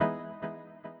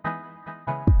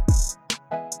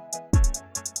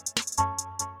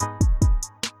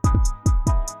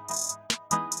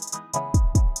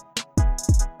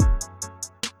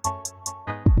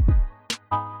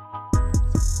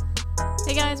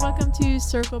welcome to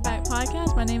Circle Back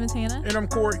Podcast. My name is Hannah. And I'm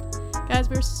Corey. Guys,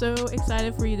 we're so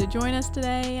excited for you to join us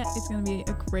today. It's going to be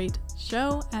a great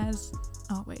show, as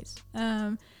always.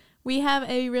 We have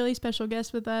a really special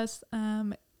guest with us,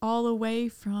 all the way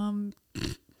from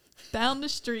down the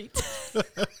street.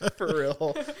 For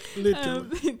real.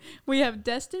 Literally. We have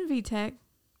Destin Vetek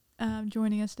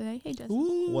joining us today. Hey, Destin.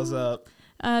 Ooh. What's up?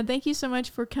 Thank you so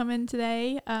much for coming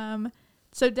today.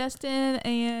 So Destin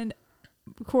and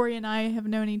Corey and I have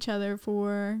known each other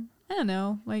for, I don't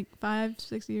know, like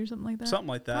 5-6 years, something like that. Something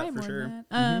like that, Probably for more sure. than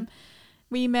that.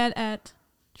 We met at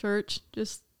church,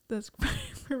 just that's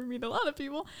where we meet a lot of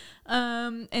people.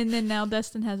 And then now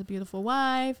Destin has a beautiful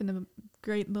wife and a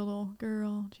great little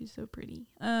girl. She's so pretty.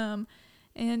 And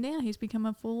yeah, he's become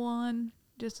a full-on,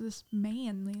 just this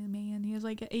manly man. He has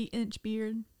like an 8-inch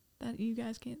beard that you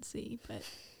guys can't see, but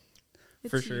it's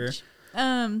for huge.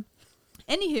 sure.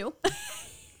 Anywho,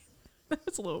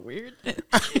 that's a little weird.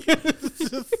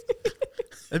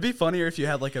 It'd be funnier if you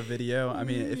had like a video. I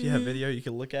mean, if you have video, you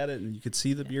could look at it and you could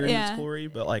see the beard in its glory.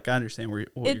 But like, I understand what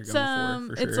you're going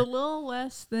for sure. It's a little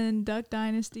less than Duck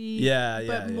Dynasty.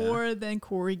 But more than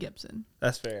Corey Gibson.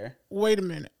 That's fair. Wait a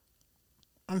minute.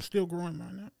 I'm still growing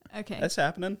mine out. Okay. That's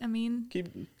happening. I mean, keep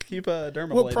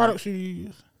dermaplaning. What products do you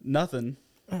use? Nothing.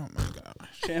 Oh my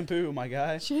gosh. Shampoo, my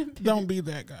guy. shampoo. Don't be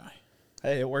that guy.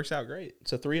 Hey, it works out great.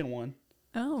 It's a 3-in-1.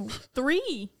 Oh,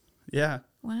 3. Yeah.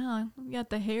 Wow. We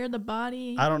got the hair, the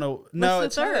body. I don't know. No,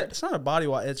 What's the third? It's not a body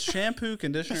wash. It's shampoo, It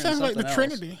conditioner, sounds and like something the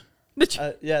else.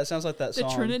 Trinity. Yeah, it sounds like that The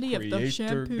song. Trinity of the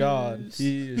Creator God, shampoos.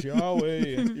 He is Yahweh.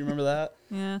 You remember that?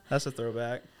 Yeah. That's a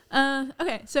throwback.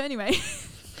 Okay. So anyway,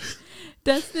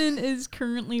 Destin is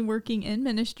currently working in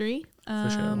ministry. For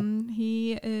sure.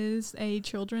 He is a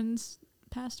children's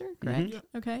pastor, correct? Yep.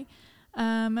 Okay.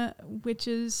 Which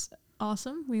is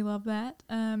awesome. We love that.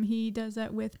 He does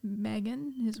that with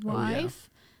Megan, his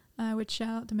wife, which shout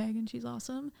out to Megan. She's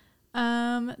awesome.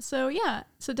 So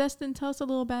Destin, tell us a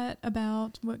little bit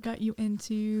about what got you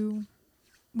into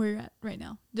where you're at right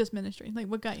now, just ministry. Like,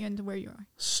 what got you into where you are?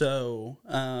 So,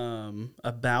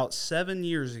 about 7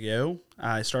 years ago,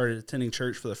 I started attending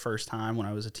church for the first time when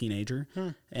I was a teenager,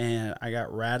 and I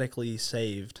got radically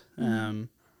saved.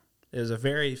 It was a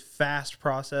very fast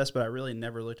process, but I really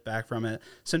never looked back from it.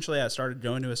 Essentially, I started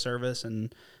going to a service,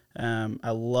 and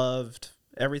I loved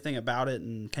everything about it,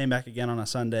 and came back again on a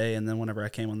Sunday. And then whenever I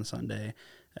came on the Sunday,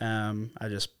 I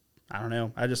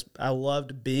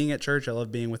loved being at church. I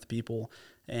loved being with people,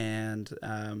 and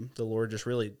the Lord just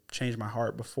really changed my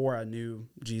heart. Before I knew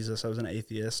Jesus, I was an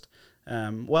atheist.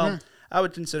 I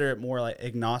would consider it more like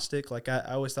agnostic. Like I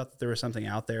always thought that there was something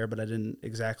out there, but I didn't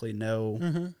exactly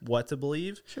know what to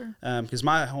believe. Sure. Because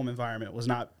my home environment was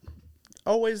not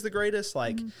always the greatest.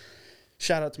 Like,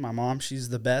 shout out to my mom. She's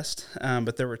the best.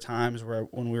 But there were times where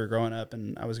when we were growing up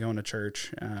and I was going to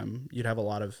church, you'd have a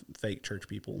lot of fake church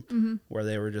people where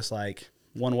they were just like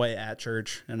one way at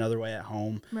church, another way at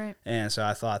home. Right. And so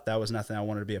I thought that was nothing I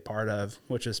wanted to be a part of,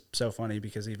 which is so funny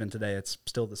because even today it's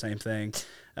still the same thing.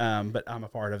 But I'm a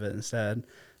part of it instead.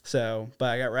 But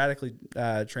I got radically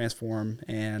transformed,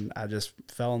 and I just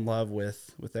fell in love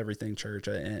with everything church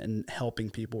and helping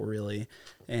people, really.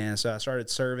 And so I started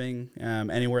serving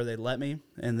anywhere they'd let me.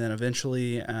 And then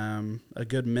eventually a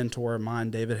good mentor of mine,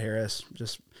 David Harris,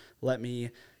 just let me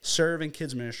serve in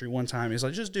kids ministry one time. He's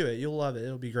like, just do it. You'll love it.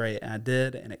 It'll be great. And I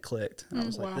did, and it clicked. And I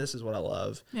was like, this is what I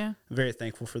love. Yeah. I'm very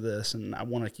thankful for this, and I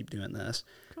want to keep doing this.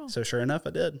 Cool. So sure enough, I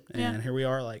did. And here we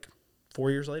are like 4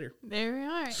 years later. There we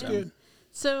are. So,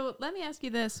 So let me ask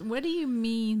you this. What do you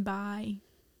mean by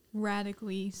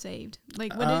radically saved?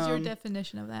 Like, what is your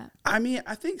definition of that? I mean,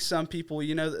 I think some people,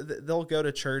 they'll go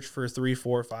to church for 3,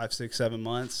 4, 5, 6, 7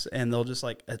 months, and they'll just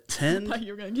like attend. I thought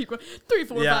you were going to keep going. 3,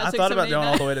 4, 5, 6, I thought 7, about 8, going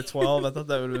 9. all the way to 12. I thought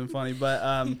that would have been funny,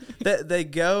 but they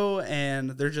go and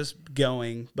they're just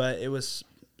going. But it was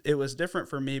different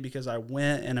for me because I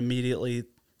went and immediately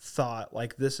thought,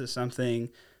 like, this is something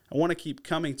I want to keep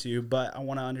coming to, but I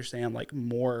want to understand like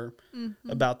more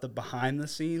about the behind the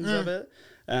scenes of it.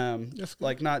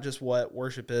 Like not just what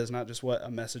worship is, not just what a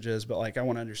message is, but like I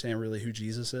want to understand really who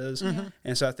Jesus is.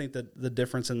 And so I think that the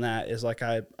difference in that is like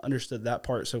I understood that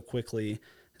part so quickly.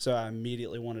 So I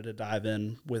immediately wanted to dive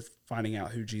in with finding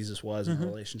out who Jesus was and a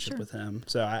relationship with him.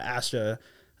 So I asked a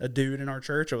dude in our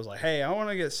church, I was like, hey, I want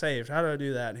to get saved. How do I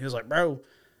do that? And he was like, bro,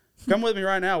 come with me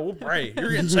right now. We'll pray.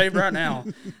 You're getting saved right now.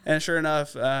 And sure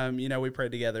enough, we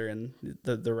prayed together, and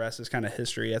the rest is kind of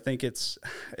history. I think it's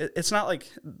not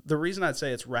like the reason I'd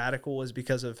say it's radical is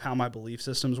because of how my belief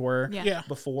systems were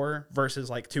before versus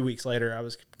like 2 weeks later, I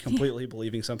was completely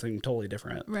believing something totally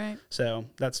different. Right. So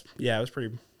it was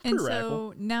pretty And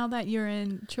radical. so now that you're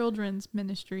in children's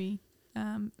ministry,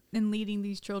 in leading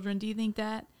these children, do you think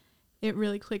that it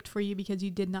really clicked for you because you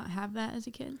did not have that as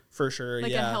a kid? For sure,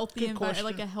 like yeah. a healthy environment,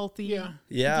 like a healthy view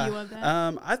of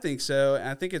that. I think so, and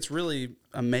I think it's really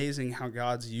amazing how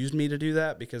God's used me to do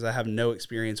that because I have no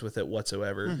experience with it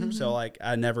whatsoever. Mm-hmm. So like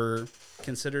I never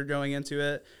considered going into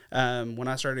it. When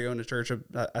I started going to church,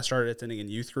 I started attending in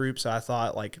youth group, so I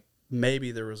thought like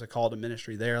maybe there was a call to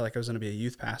ministry there, like I was going to be a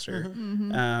youth pastor.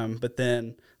 Mm-hmm. But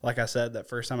then, like I said, that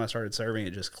first time I started serving,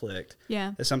 it just clicked.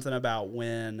 Yeah, It's something about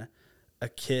when a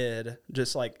kid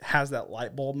just like has that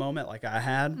light bulb moment like I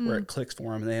had where it clicks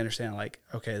for them and they understand like,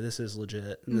 okay, this is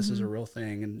legit and this is a real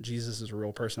thing and Jesus is a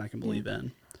real person I can believe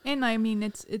in. And I mean,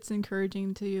 it's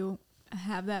encouraging to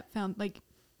have that found, like,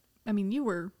 I mean, you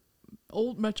were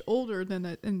much older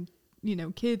than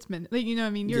kids, like, I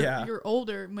mean, you're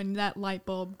older when that light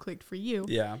bulb clicked for you.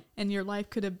 Yeah. And your life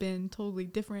could have been totally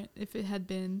different if it had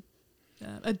been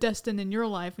a Destin in your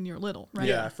life when you were little, right?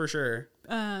 Yeah, for sure.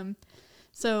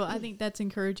 So I think that's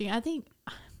encouraging. I think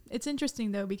it's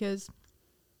interesting though, because,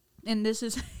 and this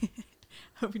is,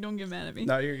 hope you don't get mad at me.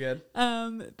 No, you're good.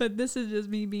 But this is just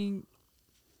me being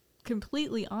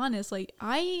completely honest. Like,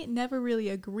 I never really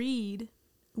agreed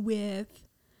with,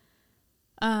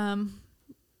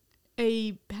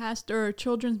 a pastor or a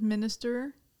children's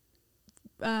minister,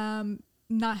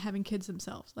 not having kids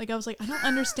themselves. Like, I was like, I don't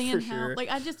understand how, sure. like,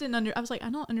 I just didn't I was like, I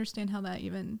don't understand how that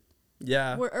even,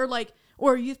 Yeah.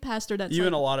 or a youth pastor that's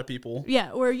Even like, a lot of people.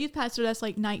 yeah, or a youth pastor that's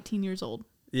like 19 years old.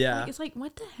 Yeah. Like, it's like,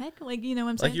 what the heck? Like, you know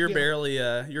what I'm saying? Like you're barely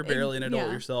an adult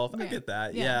yeah. yourself. I Yeah. get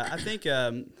that. Yeah.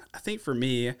 Yeah. I think for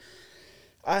me,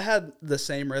 I had the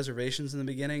same reservations in the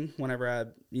beginning whenever I,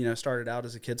 started out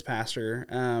as a kids pastor.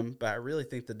 But I really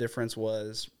think the difference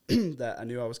was that I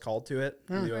knew I was called to it.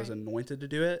 I knew I was anointed to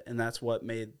do it. And that's what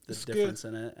made the difference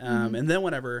in it. And then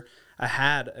whenever I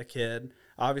had a kid,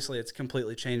 obviously it's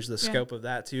completely changed the scope of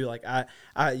that too. Like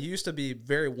I used to be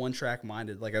very one track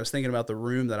minded. Like I was thinking about the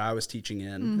room that I was teaching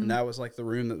in and that was like the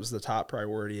room that was the top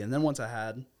priority. And then once I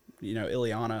had,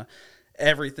 Ileana,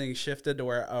 everything shifted to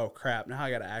where, oh crap, now I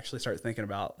got to actually start thinking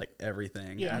about like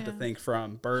everything. I have to think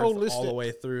from birth all the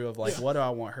way through of like, what do I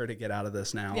want her to get out of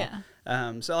this now?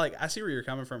 Yeah. So like, I see where you're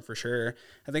coming from for sure.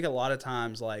 I think a lot of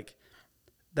times like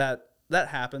that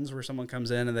happens where someone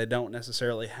comes in and they don't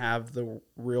necessarily have the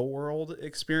real world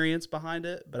experience behind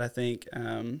it. But I think,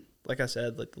 like I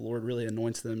said, like the Lord really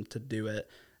anoints them to do it.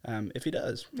 If he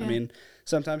does, I mean,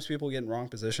 sometimes people get in wrong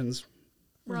positions.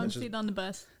 Wrong seat on the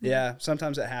bus. Yeah,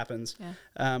 sometimes it happens.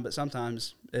 Yeah. But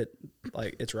sometimes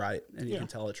it's right, and you can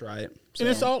tell it's right. So.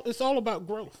 And it's all about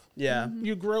growth. Yeah,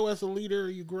 you grow as a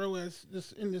leader. You grow as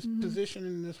in this position,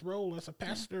 in this role as a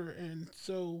pastor, and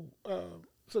so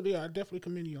yeah, I definitely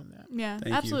commend you on that. Yeah,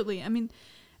 Thank absolutely. you. I mean,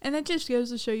 and that just goes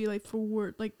to show you, like,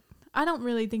 I don't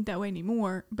really think that way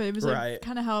anymore, but it was like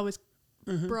kind of how I was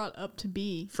brought up to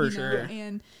be. For sure.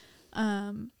 And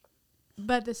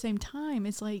but at the same time,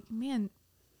 it's like, man,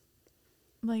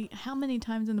 like, how many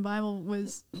times in the Bible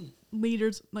was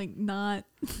leaders like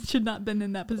should not been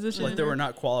in that position? Like they were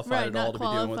not qualified at all to be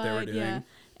doing what they were doing. Yeah.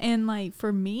 And like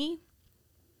for me,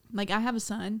 like I have a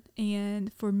son,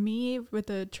 and for me with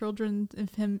the children,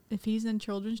 if he's in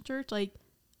children's church, like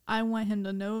I want him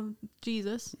to know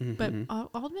Jesus, but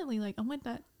ultimately, like I want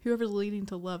that whoever's leading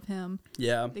to love him,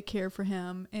 to care for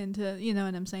him, and to, you know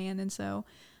what I'm saying. And so,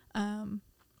 and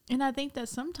I think that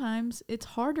sometimes it's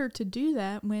harder to do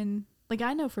that when, like,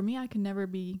 I know for me, I can never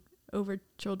be over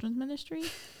children's ministry.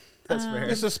 That's fair.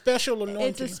 It's a special anointing.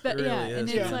 It's a really is, and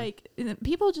it's like, and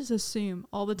people just assume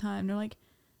all the time. They're like,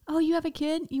 "Oh, you have a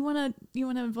kid? You wanna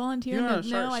volunteer?" You No,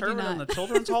 start I do serving not. in the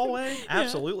children's hallway?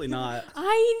 Absolutely not.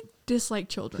 I dislike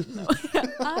children. No.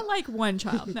 I like one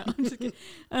child. No, I'm just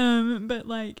kidding. But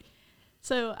like,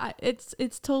 so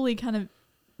it's totally kind of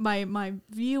my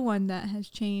view on that has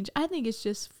changed. I think it's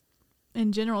just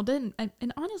in general and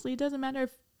honestly, it doesn't matter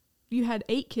if you had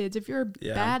 8 kids. If you're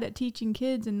bad at teaching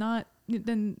kids and not,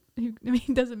 then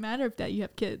it doesn't matter if that you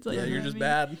have kids. Like, you're just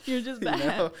bad. You're just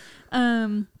bad.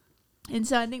 And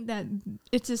so I think that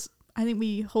it's just, I think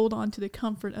we hold on to the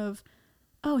comfort of,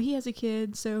 oh, he has a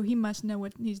kid, so he must know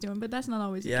what he's doing. But that's not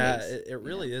always the case. Yeah, it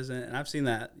really isn't. And I've seen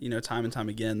that, time and time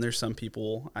again. There's some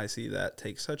people I see that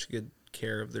take such good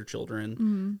care of their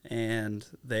children and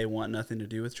they want nothing to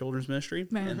do with children's ministry.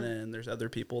 And then there's other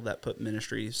people that put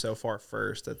ministry so far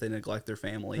first that they neglect their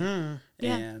family.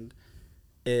 And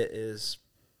it is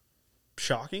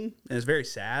shocking and it's very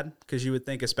sad because you would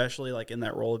think, especially like in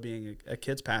that role of being a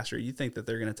kids pastor, you think that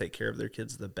they're going to take care of their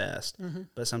kids the best,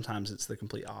 but sometimes it's the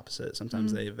complete opposite.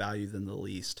 Sometimes they value them the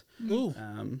least.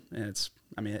 And it's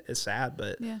sad,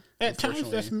 but at times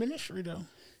that's ministry though.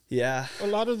 Yeah, a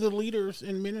lot of the leaders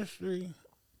in ministry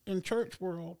in church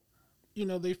world,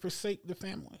 they forsake the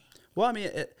family. Well, I mean,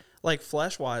 like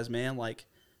flesh wise, man, like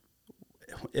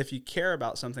if you care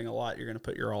about something a lot, you're going to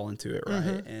put your all into it, right?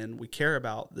 Mm-hmm. And we care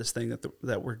about this thing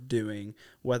that we're doing,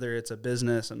 whether it's a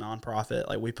business, a nonprofit.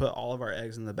 Like we put all of our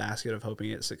eggs in the basket of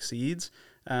hoping it succeeds,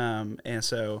 and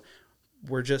so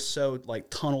we're just so like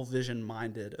tunnel vision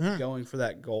minded of going for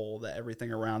that goal that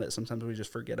everything around it. Sometimes we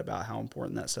just forget about how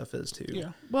important that stuff is too.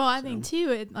 Yeah. Well, I think too,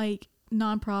 it like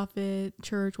nonprofit,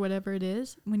 church, whatever it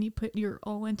is, when you put your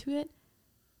all into it,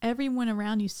 everyone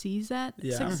around you sees that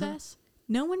success.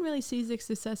 No one really sees the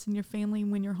success in your family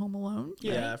when you're home alone.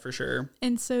 Yeah, for sure.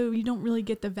 And so you don't really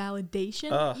get the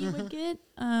validation you would get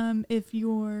if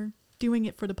you're doing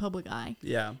it for the public eye.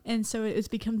 Yeah. And so it's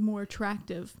become more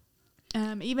attractive.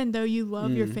 Even though you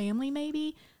love your family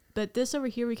maybe, but this over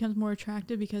here becomes more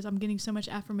attractive because I'm getting so much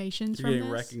affirmations from this. You're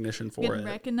getting recognition for it. Getting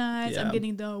recognized. Yeah. I'm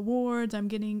getting the awards. I'm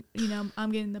getting,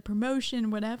 I'm getting the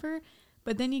promotion, whatever.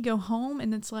 But then you go home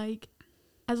and it's like,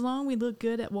 as long as we look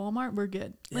good at Walmart, we're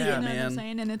good. Like, yeah, you know man. what I'm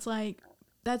saying? And it's like,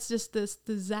 that's just this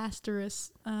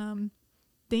disastrous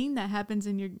thing that happens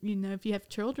in your, if you have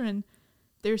children.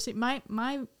 There's my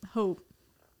hope.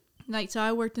 Like, so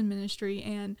I worked in ministry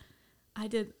and I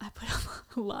put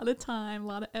a lot of time, a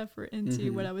lot of effort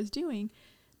into what I was doing.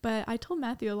 But I told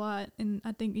Matthew a lot, and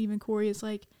I think even Corey, is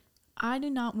like, I do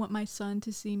not want my son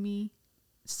to see me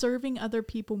serving other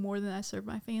people more than I serve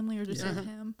my family or to serve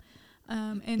him.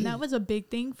 And that was a big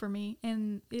thing for me.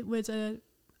 And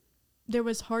there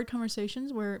was hard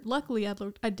conversations where luckily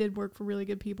I did work for really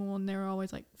good people and they were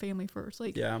always like family first.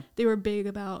 Like they were big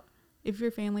about if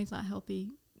your family's not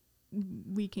healthy,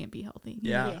 we can't be healthy.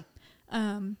 Yeah.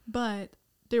 But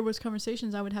there was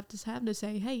conversations I would have to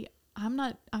say, hey, I'm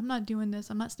not doing this.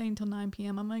 I'm not staying till 9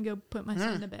 p.m. I'm going to go put my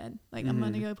son to bed. Like I'm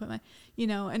going to go put my,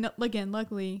 and again,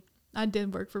 luckily I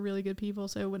did work for really good people.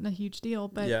 So it wasn't a huge deal,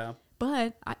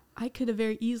 but I could have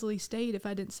very easily stayed if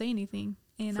I didn't say anything,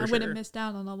 and I would have missed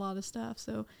out on a lot of stuff.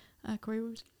 So, Corey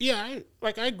was. Yeah,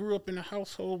 I grew up in a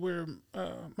household where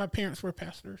my parents were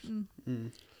pastors,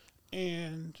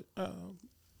 and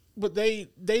but they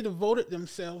devoted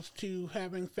themselves to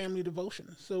having family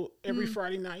devotion. So every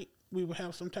Friday night we would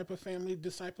have some type of family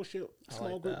discipleship,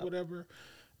 small group, whatever.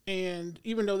 And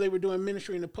even though they were doing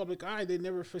ministry in the public eye, they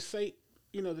never forsake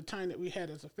the time that we had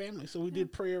as a family. So we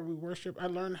did prayer, we worship. I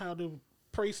learned how to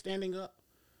pray standing up.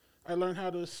 I learned how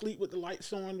to sleep with the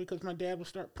lights on because my dad would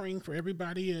start praying for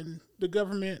everybody and the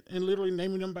government and literally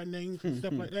naming them by names and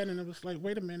stuff like that. And it was like,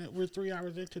 wait a minute, we're 3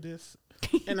 hours into this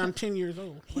and I'm 10 years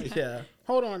old. Like,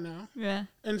 hold on now. Yeah.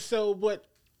 And so, but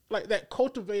like that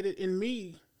cultivated in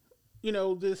me,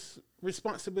 this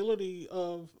responsibility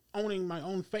of owning my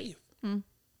own faith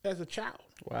as a child.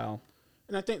 Wow.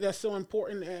 And I think that's so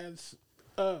important as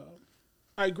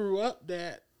I grew up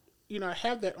that, I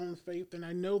have that own faith and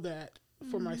I know that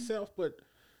for myself, but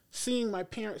seeing my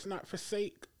parents not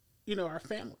forsake, our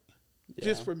family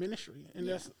just for ministry. And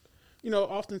that's,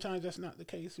 oftentimes that's not the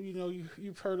case.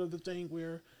 You've heard of the thing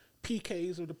where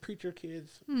PKs or the preacher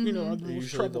kids, are the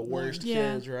most troubled the worst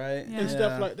kids, right? And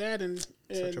stuff like that. And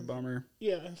such a bummer.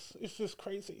 Yeah, it's just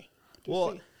crazy.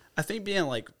 Well, I think being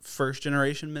like first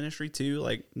generation ministry too,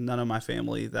 like none of my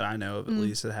family that I know of at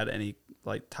least had any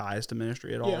like ties to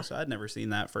ministry at all. Yeah. So I'd never seen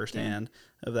that firsthand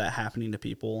of that happening to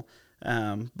people.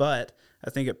 But I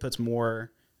think it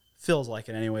feels like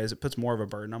it anyways, it puts more of a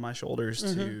burden on my shoulders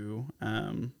to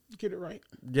get it right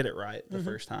the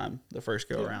first time, the first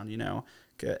go around,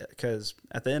 because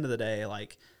at the end of the day,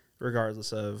 like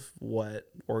regardless of what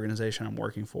organization I'm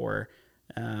working for,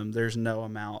 there's no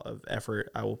amount of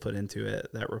effort I will put into it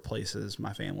that replaces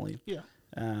my family. Yeah.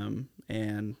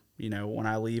 And when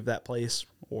I leave that place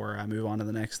or I move on to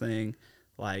the next thing,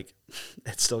 like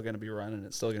it's still going to be running.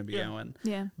 It's still going to be going.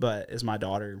 Yeah. But is my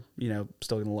daughter,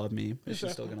 still going to love me? Is she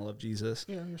still going to love Jesus?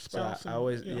 Yeah. Your spouse. So I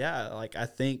always, like I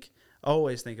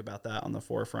always think about that on the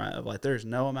forefront of like, there's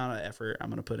no amount of effort I'm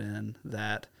going to put in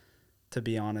that, to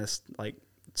be honest, like,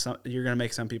 you're going to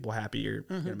make some people happy. You're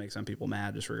going to make some people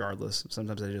mad just regardless.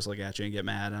 Sometimes they just look at you and get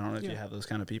mad. I don't know if you have those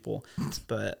kind of people,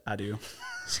 but I do.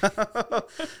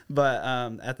 But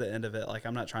at the end of it, like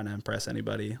I'm not trying to impress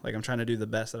anybody. Like I'm trying to do the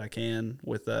best that I can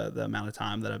with the amount of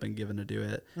time that I've been given to do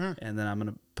it. And then I'm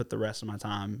going to put the rest of my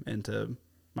time into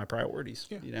my priorities,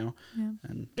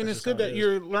 And it's good that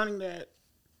you're learning that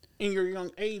in your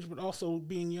young age, but also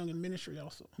being young in ministry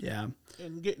also. Yeah.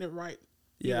 And getting it right.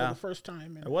 The first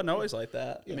time. It wasn't always like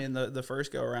that. Yeah. I mean, the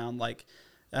first go around, like,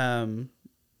 I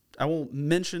won't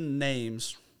mention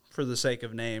names for the sake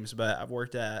of names, but I've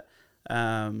worked at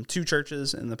 2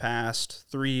 churches in the past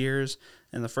 3 years.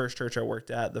 in the first church I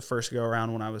worked at, the first go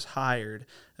around when I was hired,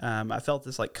 I felt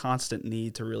this like constant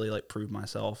need to really like prove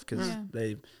myself, because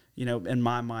they, you know, in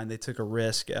my mind, they took a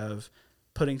risk of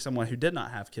putting someone who did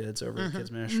not have kids over the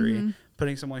kids ministry,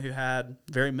 putting someone who had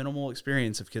very minimal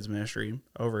experience of kids ministry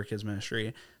over kids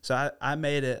ministry. So I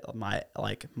made it my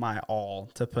all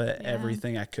to put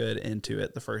everything I could into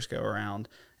it the first go around.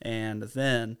 And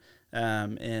then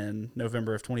in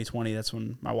November of 2020, that's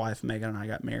when my wife Megan and I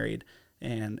got married,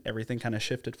 and everything kind of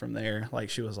shifted from there. Like,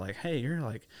 she was like, "Hey, you're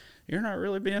not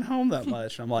really being home that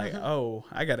much." I'm like, "Oh,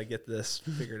 I got to get this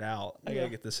figured out. I got to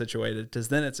get this situated." Because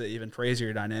then it's an even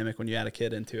crazier dynamic when you add a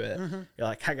kid into it. You're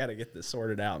like, "I got to get this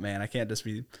sorted out, man. I can't just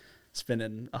be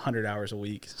spending 100 hours a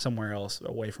week somewhere else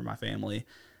away from my family."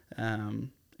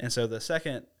 And so the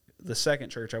second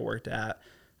church I worked at,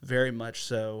 very much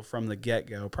so from the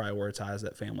get-go, prioritized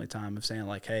that family time of saying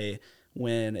like, "Hey,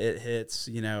 when it hits,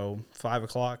 5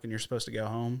 o'clock and you're supposed to go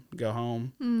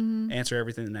home, answer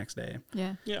everything the next day."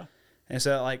 Yeah. And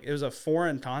so like, it was a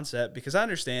foreign concept, because I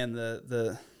understand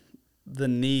the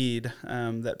need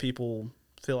that people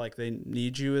feel like they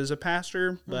need you as a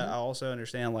pastor, but I also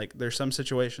understand like there's some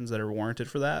situations that are warranted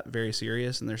for that, very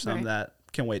serious, and there's some that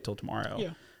can wait till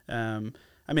tomorrow. I mean,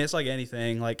 it's like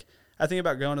anything. Like, I think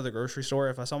about going to the grocery store.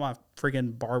 If I saw my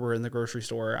freaking barber in the grocery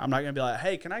store, I'm not going to be like,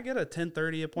 "Hey, can I get a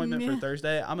 10:30 appointment for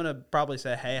Thursday?" I'm going to probably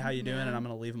say, "Hey, how you doing?" And I'm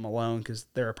going to leave them alone, because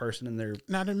they're a person and they're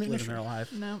living their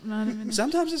life. No, not even.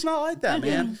 Sometimes it's not like that,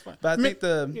 man. But I think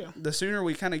the sooner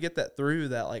we kind of get that through,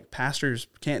 that like pastors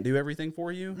can't do everything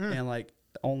for you, and like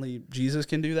only Jesus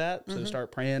can do that. So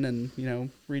start praying and,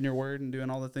 reading your word and doing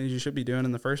all the things you should be doing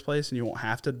in the first place, and you won't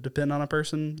have to depend on a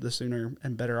person. The sooner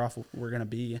and better off we're going to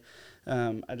be.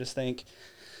 I just think,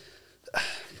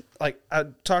 like, I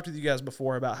talked with you guys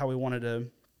before about how we wanted to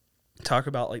talk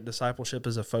about like discipleship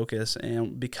as a focus,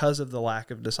 and because of the lack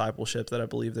of discipleship that I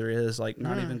believe there is, like,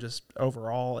 not even just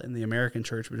overall in the American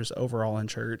church, but just overall in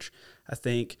church, I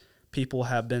think people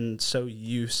have been so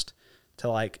used to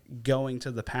like going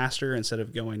to the pastor instead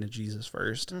of going to Jesus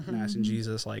first and asking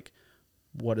Jesus, like,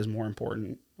 what is more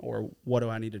important, or what do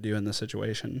I need to do in this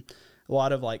situation? A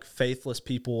lot of like faithless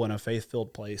people in a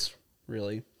faith-filled place,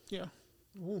 really. Yeah.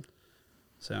 Ooh.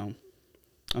 So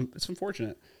it's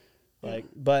unfortunate. Like,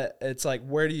 but it's like,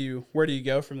 where do you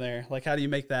go from there? Like, how do you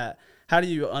make that? How do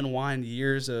you unwind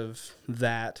years of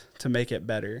that to make it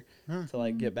better, to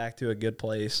like get back to a good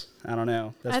place? I don't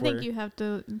know. I think you have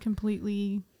to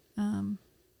completely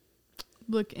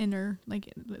look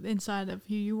like inside of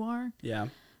who you are. Yeah.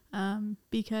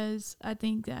 Because I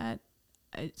think that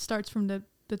it starts from the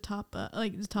top,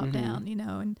 the top down,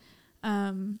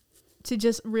 and to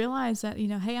just realize that,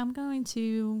 hey, I'm going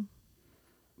to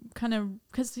kind of,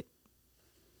 because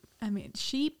I mean,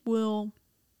 sheep will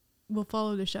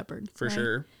follow the shepherd for right?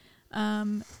 sure.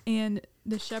 And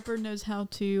the shepherd knows how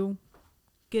to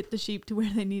get the sheep to where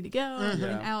they need to go and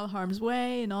out of harm's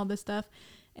way and all this stuff.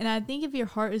 And I think if your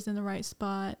heart is in the right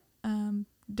spot,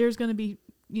 there's going to be,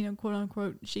 quote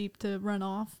unquote sheep to run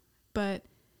off. But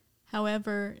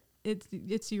however,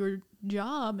 it's your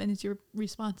job and it's your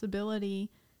responsibility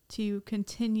to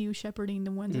continue shepherding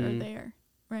the ones that are there.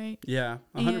 Right. Yeah.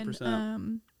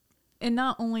 100%. And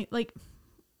not only like,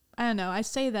 I don't know, I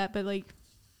say that, but like,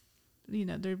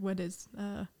 there, what is,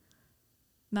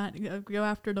 not go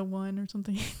after the one or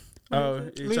something. Oh,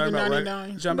 you're talking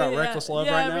about reckless love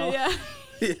right now? Yeah.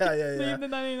 Yeah. Leave the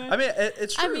 99. I mean,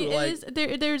 it's true. I mean,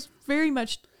 like, there's very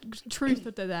much truth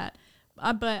to that.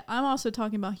 But I'm also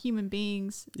talking about human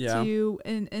beings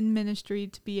in ministry,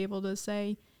 to be able to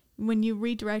say, when you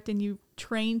redirect and you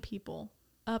train people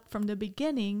up from the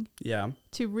beginning,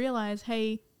 to realize,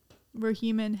 hey, we're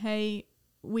human. Hey,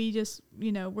 we just,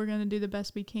 we're going to do the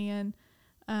best we can.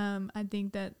 I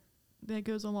think that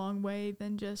goes a long way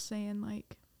than just saying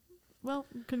like, well,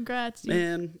 congrats.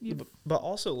 But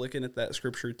also looking at that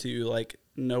scripture too, like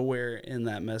nowhere in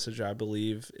that message, I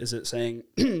believe, is it saying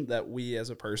that we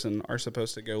as a person are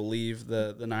supposed to go leave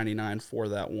the 99 for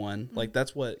that one. Like,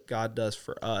 that's what God does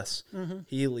for us.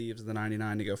 He leaves the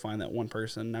 99 to go find that one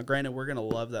person. Now, granted, we're going to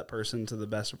love that person to the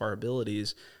best of our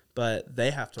abilities, but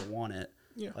they have to want it.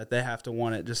 Yeah. Like, they have to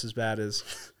want it just as bad as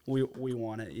we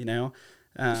want it,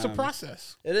 It's a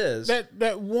process. It is.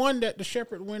 That one that the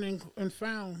shepherd went and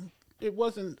found, it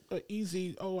wasn't an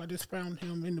easy, I just found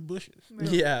him in the bushes.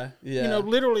 Yeah.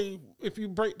 Literally, if you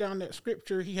break down that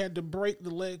scripture, he had to break the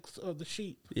legs of the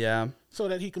sheep. Yeah. So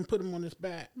that he can put him on his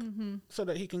back, so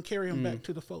that he can carry him back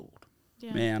to the fold.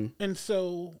 Yeah. Man. And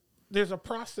so there's a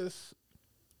process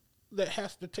that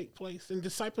has to take place, and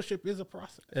discipleship is a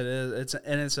process. It is.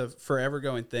 It's a forever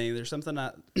going thing. There's something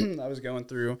I I was going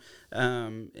through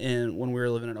when we were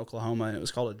living in Oklahoma, and it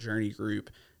was called a journey group.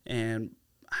 And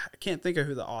I can't think of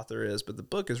who the author is, but the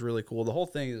book is really cool. The whole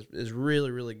thing is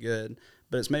really, really good.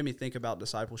 But it's made me think about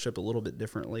discipleship a little bit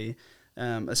differently.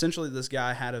 Essentially, this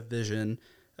guy had a vision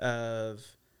of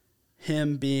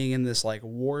him being in this like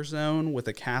war zone with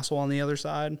a castle on the other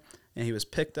side. And he was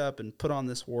picked up and put on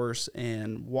this horse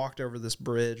and walked over this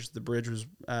bridge. The bridge was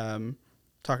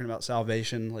talking about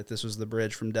salvation. Like, this was the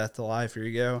bridge from death to life. Here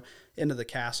you go. Into the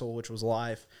castle, which was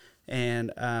life.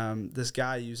 And this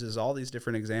guy uses all these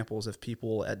different examples of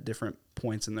people at different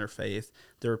points in their faith.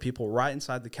 There were people right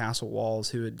inside the castle walls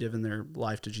who had given their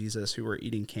life to Jesus, who were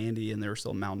eating candy and they were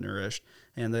still malnourished.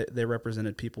 And they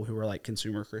represented people who were like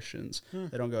consumer Christians.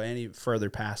 They don't go any further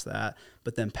past that.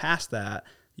 But then past that,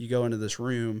 you go into this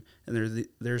room and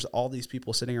there's all these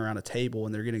people sitting around a table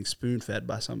and they're getting spoon-fed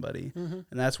by somebody. And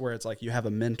that's where it's like you have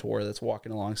a mentor that's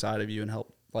walking alongside of you and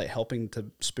helping to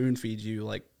spoon-feed you,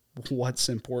 like, what's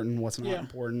important, what's not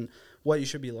important, what you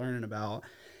should be learning about.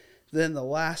 Then the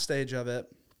last stage of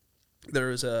it,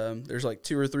 there's like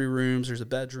 2 or 3 rooms. There's a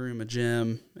bedroom, a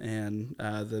gym, and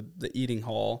the eating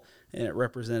hall. And it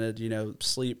represented,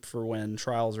 sleep for when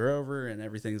trials are over and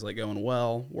everything's like going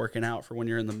well, working out for when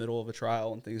you're in the middle of a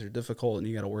trial and things are difficult and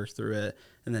you got to work through it.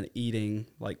 And then eating,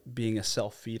 like being a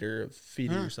self-feeder,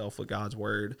 feeding yourself with God's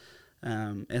word.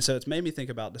 And so it's made me think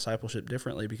about discipleship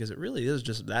differently, because it really is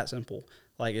just that simple.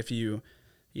 Like, if you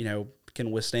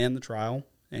can withstand the trial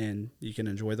and you can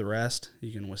enjoy the rest,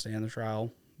 you can withstand the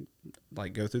trial,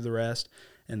 like go through the rest,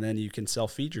 and then you can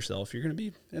self-feed yourself, you're going to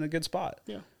be in a good spot.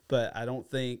 Yeah. But I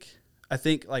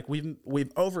think like we've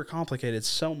overcomplicated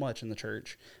so much in the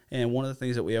church. And one of the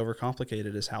things that we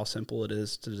overcomplicated is how simple it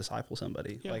is to disciple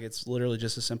somebody. Yeah. Like, it's literally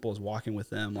just as simple as walking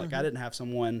with them. Like, I didn't have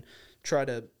someone try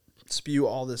to spew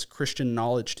all this Christian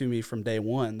knowledge to me from day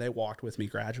one. They walked with me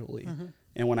gradually.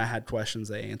 And when I had questions,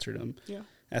 they answered them. Yeah.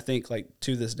 I think, like,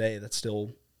 to this day, that's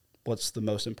still what's the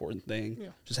most important thing. Yeah.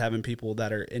 Just having people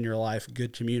that are in your life,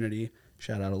 good community.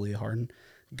 Shout out to Leah Harden.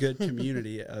 Good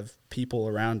community of people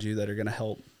around you that are going to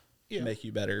help make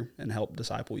you better and help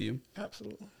disciple you.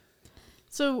 Absolutely.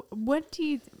 So what do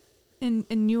you,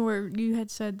 you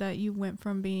had said that you went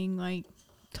from being like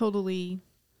totally,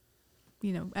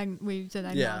 we said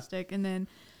agnostic, and then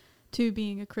to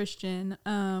being a Christian.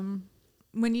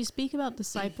 When you speak about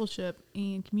discipleship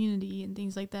and community and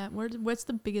things like that, what's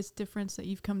the biggest difference that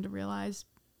you've come to realize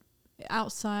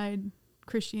outside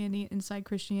Christianity, inside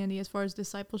Christianity, as far as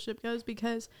discipleship goes?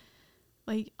 Because,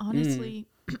 like, honestly,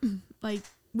 like,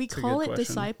 we call it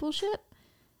discipleship,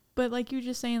 but like you're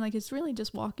just saying, like, it's really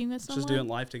just walking with someone. Just doing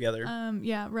life together.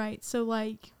 Yeah, right. So,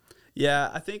 like...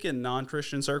 Yeah, I think in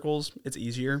non-Christian circles, it's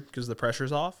easier because the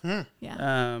pressure's off.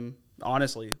 Yeah.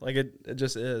 Honestly, like, it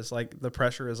just is. Like, the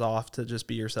pressure is off to just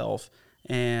be yourself.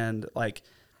 And, like,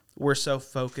 we're so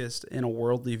focused in a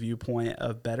worldly viewpoint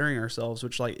of bettering ourselves,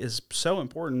 which, like, is so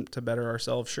important to better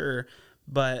ourselves, sure.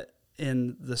 But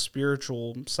in the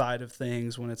spiritual side of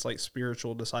things, when it's like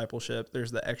spiritual discipleship,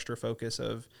 there's the extra focus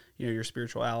of, your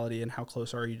spirituality and how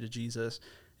close are you to Jesus.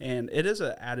 And it is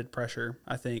an added pressure,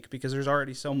 I think, because there's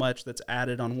already so much that's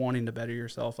added on wanting to better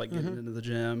yourself, like getting into the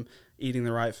gym, eating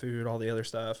the right food, all the other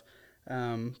stuff.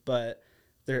 But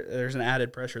there's an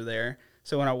added pressure there.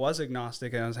 So when I was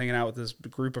agnostic and I was hanging out with this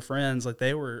group of friends, like,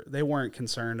 they weren't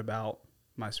concerned about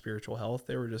my spiritual health.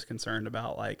 They were just concerned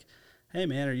about, like, hey,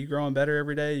 man, are you growing better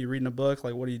every day? Are you reading a book?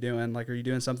 Like, what are you doing? Like, are you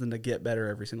doing something to get better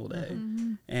every single day?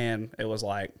 And it was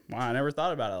like, wow, I never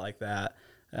thought about it like that.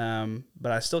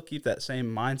 But I still keep that same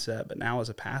mindset. But now as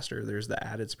a pastor, there's the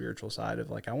added spiritual side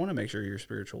of, like, I want to make sure you're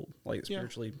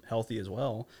spiritually healthy as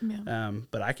well. Yeah.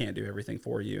 But I can't do everything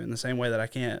for you. In the same way that I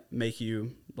can't make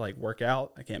you, like, work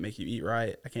out, I can't make you eat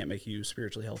right, I can't make you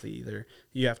spiritually healthy either.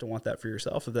 You have to want that for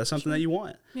yourself if that's something that you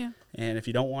want. Yeah. And if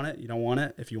you don't want it, you don't want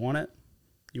it. If you want it,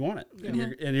 you want it. Yeah.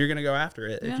 And you're going to go after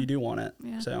it if you do want it.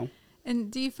 Yeah. So.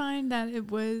 And do you find that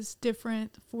it was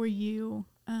different for you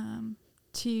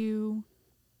to,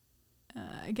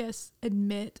 I guess,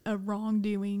 admit a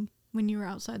wrongdoing when you were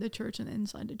outside the church and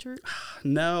inside the church?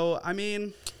 No, I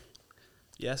mean,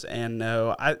 yes and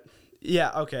no.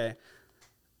 Okay.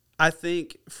 I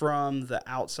think from the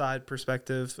outside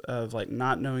perspective of, like,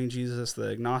 not knowing Jesus, the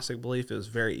agnostic belief, it was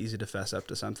very easy to fess up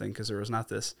to something because there was not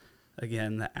this,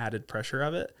 again, the added pressure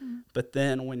of it. But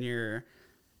then when you're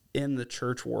in the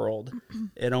church world,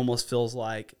 it almost feels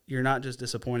like you're not just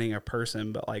disappointing a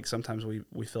person, but, like, sometimes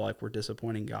we feel like we're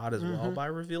disappointing God as well by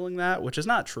revealing that, which is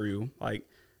not true. Like,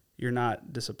 you're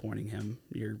not disappointing him.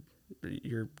 You're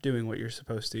you're doing what you're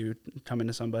supposed to, coming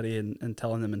to somebody and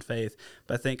telling them in faith.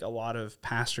 But I think a lot of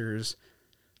pastors,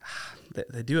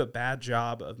 they do a bad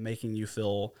job of making you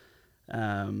feel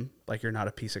like you're not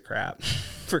a piece of crap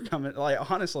for coming,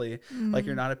 like, honestly, like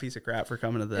you're not a piece of crap for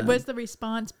coming to them. Was the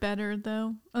response better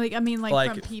though? Like, I mean,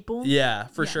 like from people? Yeah,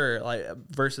 for sure. Like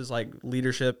versus like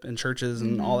leadership in churches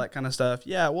and all that kind of stuff.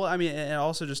 Yeah. Well, I mean, it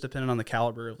also just depended on the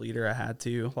caliber of leader I had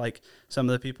too. Like some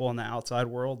of the people in the outside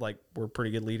world, like, were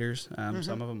pretty good leaders.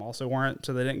 Some of them also weren't.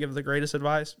 So they didn't give the greatest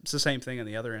advice. It's the same thing on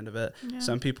the other end of it. Yeah.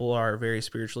 Some people are very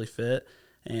spiritually fit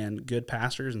and good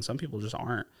pastors, and some people just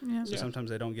aren't. Yeah. So sometimes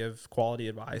they don't give quality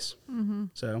advice.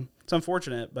 So it's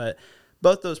unfortunate, but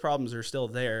both those problems are still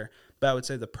there. But I would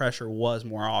say the pressure was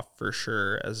more off for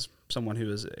sure as someone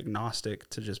who is agnostic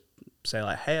to just say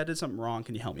like, hey, I did something wrong.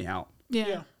 Can you help me out?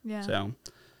 Yeah. So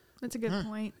that's a good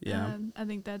point. Yeah. I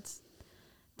think that's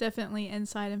definitely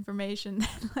inside information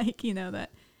that, like, you know, that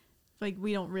like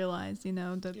we don't realize, you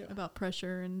know, about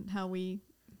pressure and how we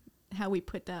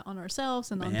put that on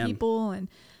ourselves and on people.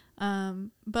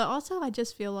 And but also I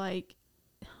just feel like,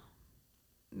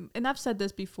 and I've said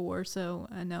this before, so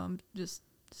I know I'm just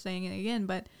saying it again,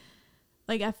 but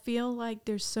like I feel like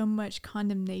there's so much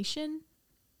condemnation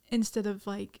instead of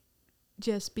like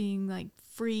just being like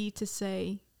free to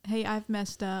say, hey, I've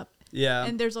messed up. Yeah.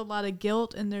 And there's a lot of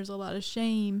guilt and there's a lot of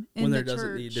shame in when the there church,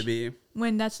 doesn't need to be.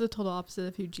 When that's the total opposite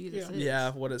of who Jesus is.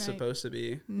 Yeah, what it's supposed to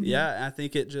be. Yeah, I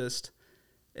think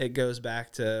it goes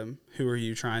back to who are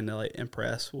you trying to like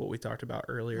impress, what we talked about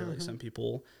earlier. Like some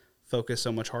people focus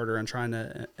so much harder on trying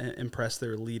to impress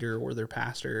their leader or their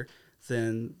pastor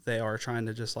than they are trying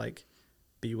to just like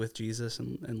be with Jesus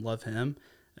and love him.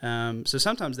 So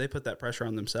sometimes they put that pressure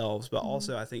on themselves, but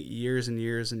also I think years and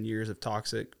years and years of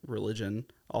toxic religion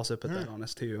also put that on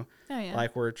us too. Oh, yeah.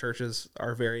 Like where churches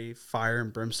are very fire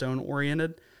and brimstone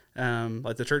oriented.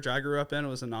 Like the church I grew up in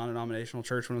was a non-denominational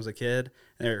church when I was a kid,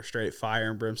 and they were straight fire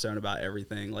and brimstone about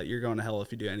everything. Like, you're going to hell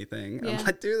if you do anything. Yeah. I'm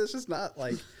like, dude, this is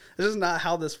not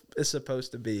how this is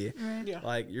supposed to be. Right. Yeah.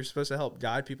 Like, you're supposed to help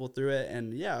guide people through it.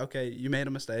 And yeah, okay, you made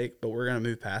a mistake, but we're going to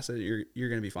move past it. You're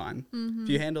going to be fine. If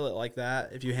you handle it like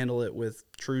that, if you handle it with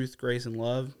truth, grace, and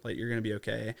love, like, you're going to be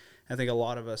okay. I think a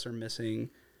lot of us are missing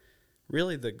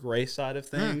really the grace side of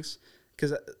things.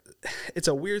 Because it's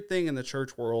a weird thing in the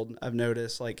church world, I've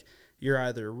noticed. Like, you're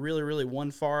either really, really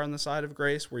one far on the side of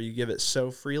grace where you give it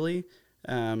so freely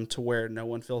to where no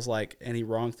one feels like any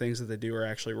wrong things that they do are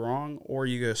actually wrong, or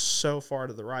you go so far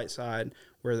to the right side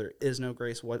where there is no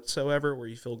grace whatsoever, where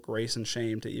you feel grace and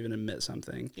shame to even admit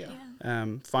something.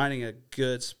 Finding a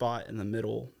good spot in the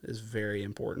middle is very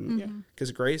important.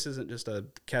 Because grace isn't just a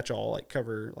catch-all, like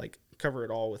cover it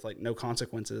all with like no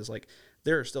consequences. Like,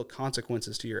 there are still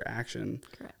consequences to your action.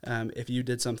 If you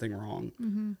did something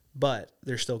wrong, but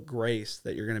there's still grace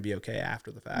that you're going to be okay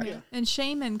after the fact. And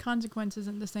shame and consequence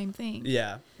isn't the same thing.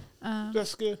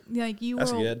 That's good. Like we were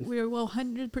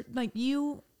 100%, like if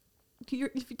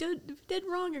you did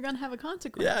wrong, you're going to have a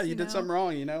consequence. You did something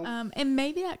wrong, you know. And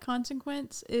maybe that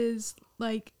consequence is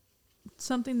like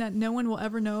something that no one will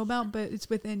ever know about, but it's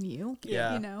within you.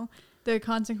 You know, the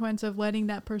consequence of letting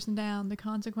that person down, the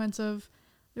consequence of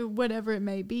whatever it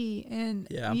may be, and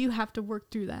you have to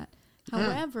work through that.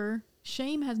 However,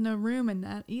 shame has no room in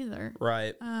that either.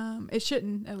 Right. It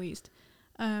shouldn't, at least.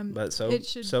 But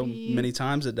many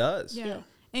times it does.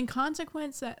 And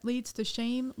consequence that leads to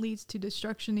shame leads to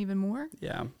destruction even more.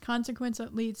 Consequence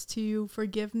that leads to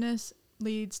forgiveness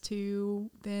leads to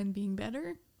then being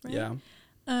better. Right?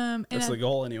 That's the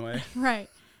goal anyway. Right.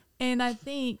 And I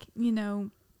think,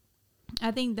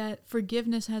 that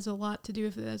forgiveness has a lot to do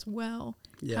with it as well.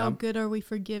 How good are we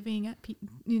forgiving at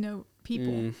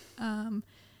people? And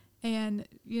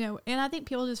I think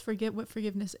people just forget what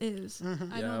forgiveness is.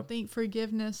 I don't think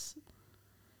forgiveness,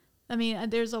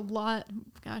 there's a lot,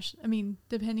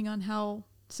 depending on how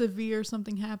severe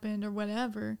something happened or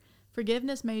whatever,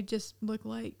 forgiveness may just look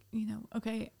like,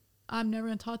 okay, I'm never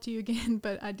going to talk to you again,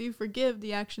 but I do forgive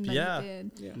the action that you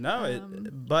did. No,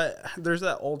 but there's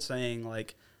that old saying,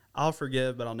 like, I'll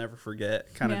forgive, but I'll never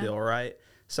forget kind of deal, right?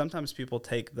 Sometimes people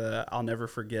take the I'll never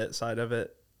forget side of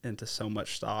it into so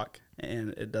much stock, and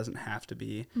it doesn't have to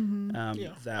be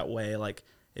that way. Like,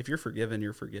 if you're forgiven,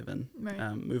 you're forgiven.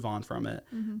 Right. Move on from it.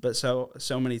 But so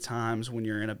many times when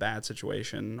you're in a bad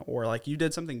situation, or like you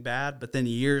did something bad, but then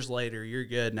years later you're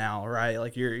good now, right?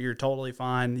 Like you're totally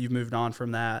fine. You've moved on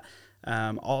from that.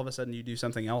 all of a sudden you do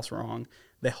something else wrong,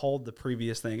 they hold the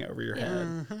previous thing over your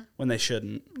head when they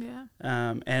shouldn't. Yeah.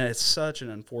 And it's such an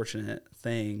unfortunate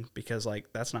thing because, like,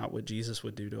 that's not what Jesus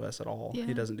would do to us at all. Yeah.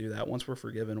 He doesn't do that. Once we're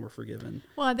forgiven, we're forgiven.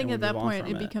 Well, I think and at we that move on point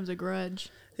from it becomes a grudge.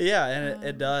 Yeah, and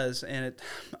it does. And it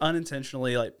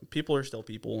unintentionally, like, people are still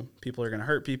people. People are going to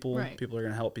hurt people. Right. People are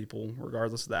going to help people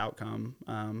regardless of the outcome.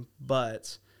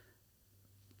 But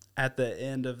at the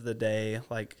end of the day,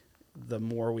 like, the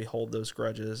more we hold those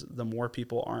grudges, the more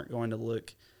people aren't going to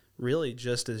look really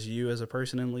just as you as a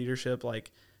person in leadership.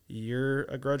 Like, you're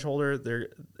a grudge holder,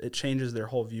 it changes their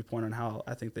whole viewpoint on how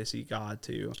I think they see God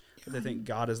too. They think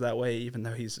God is that way, even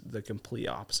though he's the complete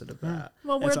opposite of that.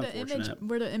 Well, It's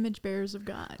we're the image bearers of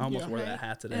God. I almost wore that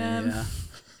hat today.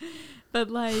 But,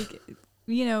 like,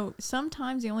 you know,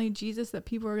 sometimes the only Jesus that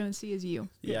people are going to see is you.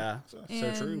 Yeah.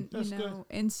 And, So true. That's you know, good.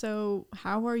 and so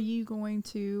how are you going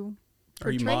to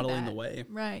Are you portray modeling that? the way?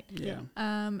 Right. Yeah.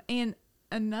 And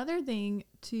another thing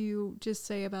to just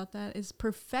say about that is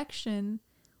perfection,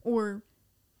 or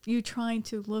you trying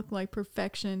to look like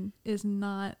perfection, is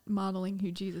not modeling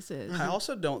who Jesus is. I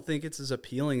also don't think it's as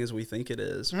appealing as we think it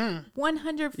is.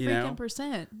 100 You know? freaking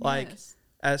percent. Like, Yes.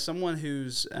 as someone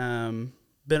who's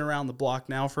been around the block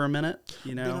now for a minute,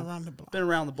 you know, been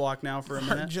around the block now for a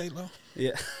minute. J-Lo.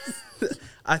 Yeah.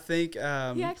 I think He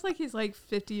acts like he's like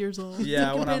 50 years old.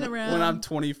 yeah, He's when been I'm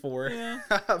 24. Yeah.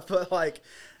 But, like,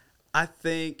 I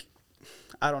think,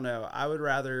 I don't know, I would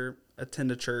rather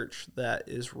attend a church that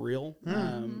is real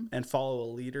and follow a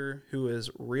leader who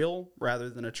is real rather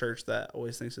than a church that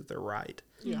always thinks that they're right.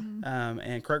 Yeah.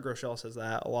 And Craig Rochelle says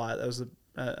that a lot. That was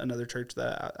another church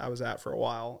that I was at for a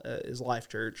while, is Life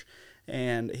Church.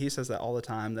 And he says that all the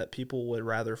time, that people would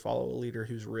rather follow a leader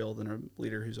who's real than a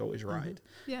leader who's always right.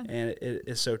 Yeah. And it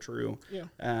is so true.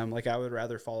 Yeah. Like, I would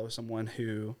rather follow someone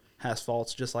who has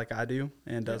faults just like I do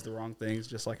and does the wrong things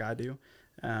just like I do,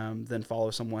 than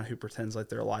follow someone who pretends like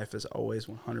their life is always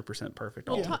 100% perfect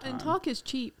all the time. And talk is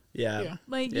cheap. Yeah.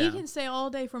 Like, Yeah. you can say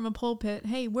all day from a pulpit,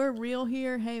 hey, we're real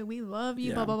here. Hey, we love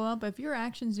you, blah, blah, blah. But if your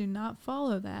actions do not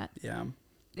follow that, Yeah.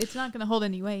 it's not going to hold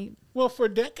any weight. Well, for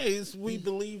decades, we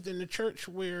believed in the church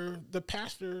where the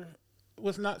pastor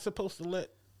was not supposed to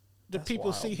let the That's people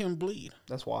wild. see him bleed.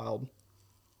 That's wild.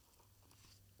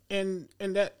 And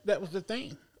that was the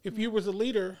thing. If you was a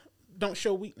leader, don't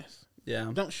show weakness.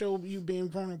 Yeah. Don't show you being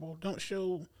vulnerable. Don't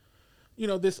show,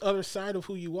 this other side of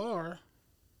who you are.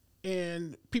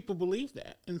 And people believe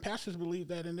that, and pastors believe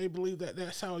that, and they believe that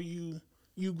that's how you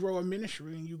grow a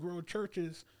ministry and you grow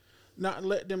churches, not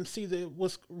let them see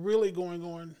what's really going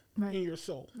on in your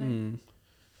soul.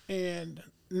 And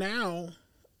now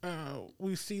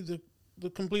we see the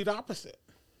complete opposite.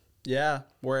 Yeah.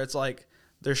 Where it's like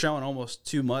they're showing almost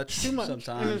too much sometimes.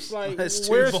 And it's like, It's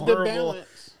too where's the vulnerable.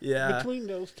 balance between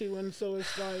those two? And so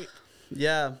it's like,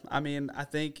 Yeah, I mean, I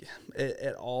think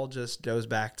it all just goes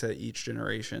back to each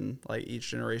generation. Like, each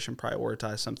generation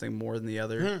prioritizes something more than the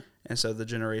other. And so the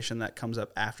generation that comes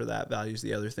up after that values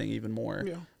the other thing even more.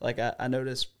 Yeah. Like, I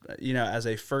notice, as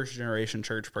a first generation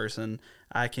church person,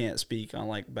 I can't speak on,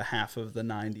 like, behalf of the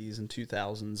 90s and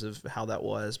 2000s of how that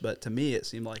was. But to me, it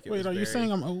seemed like it was wait, are you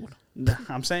saying I'm old?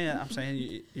 I'm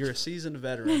saying you're a seasoned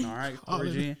veteran, all right,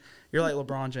 Corey G? You're like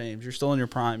LeBron James. You're still in your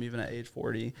prime, even at age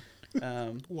 40.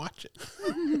 Watch it.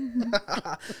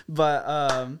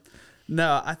 But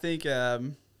no, I think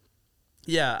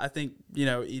I think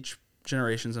each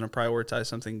generation's going to prioritize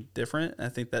something different. I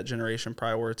think that generation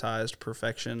prioritized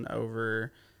perfection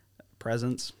over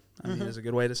presence. I mean, is a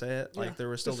good way to say it. Like, there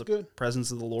was still the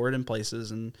presence of the Lord in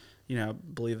places, and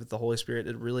believe that the Holy Spirit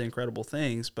did really incredible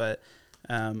things, but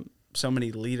so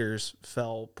many leaders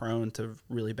fell prone to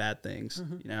really bad things,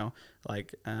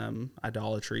 like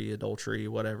idolatry, adultery,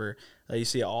 whatever. You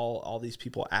see all these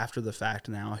people after the fact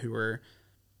now who are,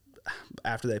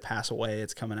 after they pass away,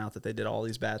 it's coming out that they did all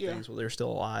these bad things while they're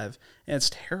still alive. And it's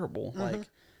terrible. Like,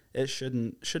 it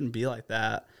shouldn't be like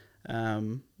that.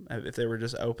 If they were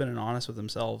just open and honest with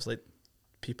themselves, like,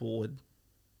 people would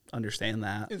understand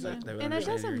that. Exactly. They would And it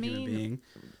understand doesn't you're a human mean, being.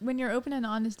 when you're open and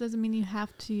honest, doesn't mean you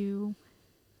have to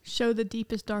show the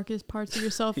deepest, darkest parts of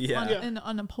yourself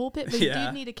on a pulpit, but you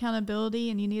do need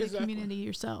accountability, and you need a community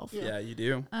yourself. Yeah, you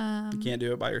do. You can't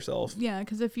do it by yourself. Yeah,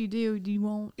 because if you do, you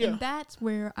won't. And that's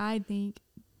where I think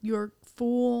your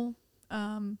full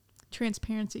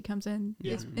transparency comes in.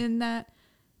 Is in that,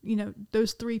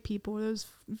 those three people, those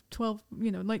 12,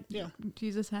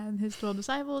 Jesus had his 12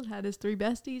 disciples, had his three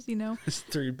besties, His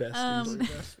three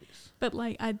besties. But,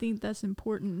 like, I think that's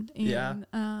important.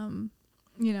 And,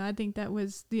 I think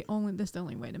that's the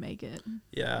only way to make it.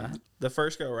 Yeah. The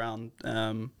first go around,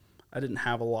 I didn't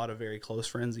have a lot of very close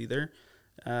friends either.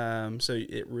 So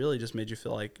it really just made you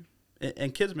feel like,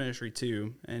 and kids ministry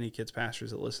too, any kids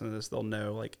pastors that listen to this, they'll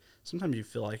know, like, sometimes you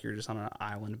feel like you're just on an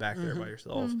island back there by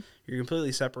yourself. You're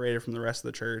completely separated from the rest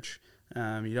of the church.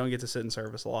 You don't get to sit in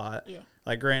service a lot. Yeah.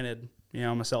 Like, granted,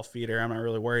 I'm a self-feeder. I'm not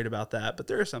really worried about that. But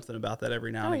there is something about that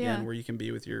every now and again where you can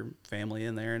be with your family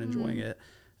in there and enjoying it.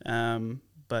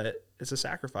 But it's a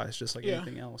sacrifice just like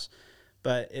anything else.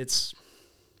 But it's,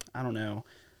 I don't know.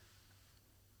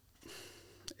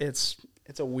 It's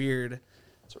a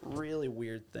really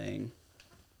weird thing.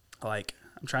 Like,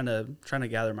 I'm trying to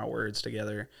gather my words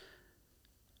together.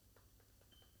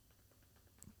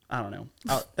 I don't know.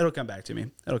 It'll come back to me.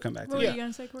 What were you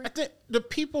gonna say, Corey? I think the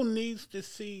people needs to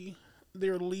see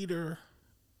their leader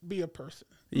be a person.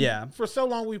 Yeah. For so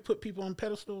long, we put people on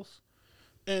pedestals,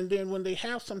 and then when they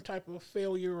have some type of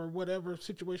failure or whatever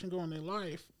situation going in their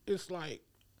life, it's like,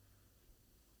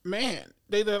 man,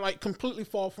 they're like completely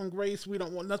fall from grace. We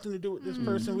don't want nothing to do with this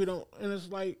person. We don't, and it's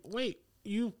like, wait,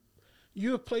 you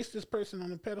have placed this person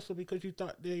on a pedestal because you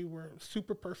thought they were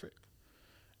super perfect,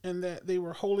 and that they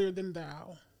were holier than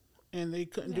thou, and they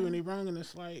couldn't do any wrong. And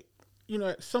it's like,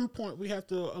 at some point we have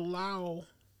to allow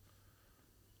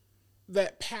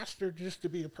that pastor just to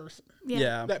be a person.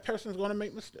 Yeah. That person's going to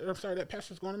make mistakes. I'm sorry, that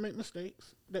pastor's going to make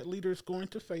mistakes. That leader's going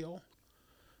to fail.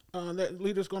 That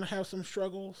leader's going to have some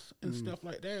struggles and stuff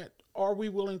like that. Are we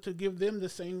willing to give them the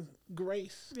same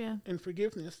grace and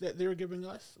forgiveness that they're giving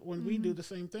us when we do the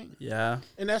same thing? Yeah.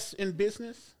 And that's in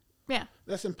business. Yeah.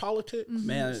 That's in politics.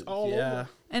 Man, it's all over.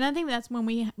 And I think that's when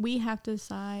we have to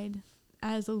decide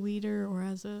as a leader or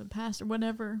as a pastor,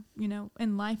 whatever,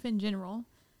 in life in general,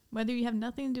 whether you have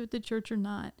nothing to do with the church or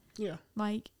not. Yeah.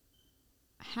 Like,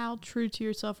 how true to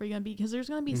yourself are you going to be? Because there's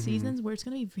going to be seasons where it's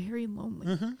going to be very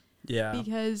lonely. Yeah.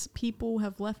 Because people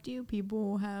have left you.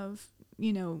 People have,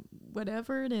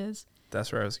 whatever it is.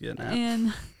 That's where I was getting at.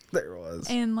 And there was.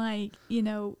 And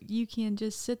you can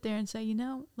just sit there and say,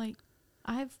 like,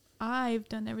 I've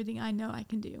done everything I know I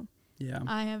can do. Yeah.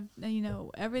 I have,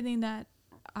 everything that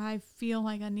I feel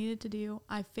like I needed to do.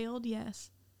 I failed,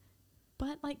 yes.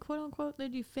 But, like, quote unquote,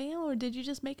 did you fail or did you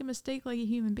just make a mistake like a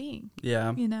human being? Yeah.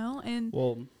 And,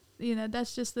 well,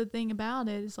 that's just the thing about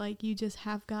it. Is like, you just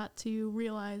have got to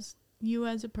realize you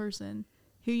as a person,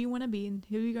 who you want to be and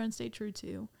who you're going to stay true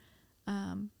to.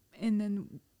 And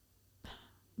then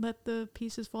let the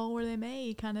pieces fall where they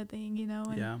may, kind of thing,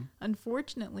 And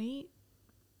unfortunately,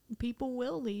 people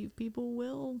will leave. People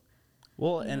will.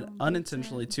 Well, and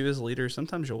unintentionally too, as leaders,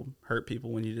 sometimes you'll hurt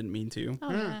people when you didn't mean to. Oh,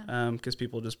 yeah. Because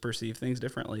people just perceive things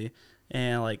differently,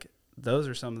 and like those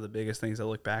are some of the biggest things I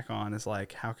look back on. Is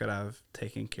like, how could I have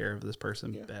taken care of this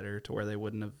person better to where they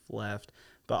wouldn't have left?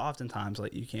 But oftentimes,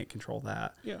 like, you can't control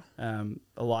that. Yeah.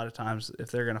 A lot of times, if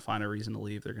they're going to find a reason to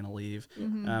leave, they're going to leave.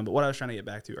 But what I was trying to get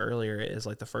back to earlier is,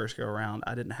 like, the first go around,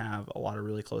 I didn't have a lot of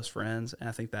really close friends, and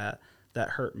I think that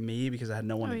hurt me because I had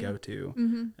no one to go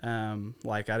to.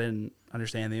 Like, I didn't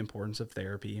understand the importance of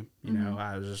therapy.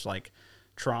 I was just like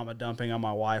trauma dumping on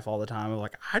my wife all the time. I'm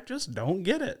like, I just don't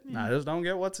get it. I just don't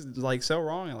get what's like so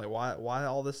wrong and like why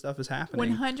all this stuff is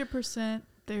happening. 100%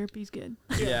 therapy's good.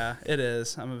 Yeah, it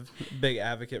is. I'm a big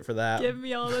advocate for that. Give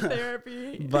me all the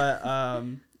therapy. But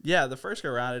the first go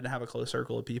around I didn't have a close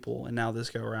circle of people, and now this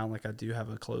go around, like, I do have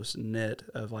a close knit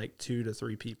of like 2 to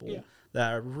 3 people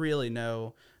that I really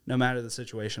know, no matter the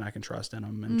situation, I can trust in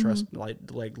them and trust, like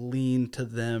lean to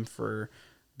them for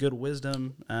good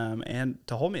wisdom, and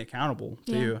to hold me accountable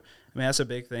too. I mean, that's a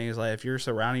big thing, is like, if you're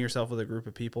surrounding yourself with a group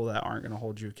of people that aren't going to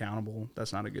hold you accountable,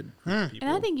 that's not a good group of people.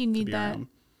 And I think you need that around.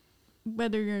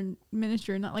 Whether you're in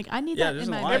ministry or not. Like, I need that in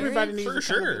my marriage. Everybody needs for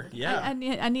sure. Yeah. I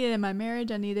need it in my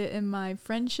marriage. I need it in my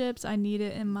friendships. I need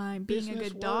it in my being Business, a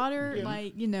good work, daughter,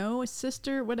 like, a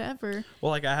sister, whatever. Well,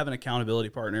 like, I have an accountability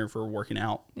partner for working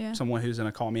out. Yeah. Someone who's going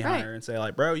to call me higher and say,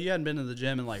 like, bro, you hadn't been to the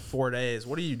gym in like 4 days.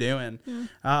 What are you doing?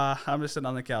 I'm just sitting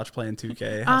on the couch playing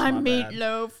 2K. I'm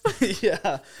meatloaf.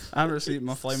 Yeah. I'm just eating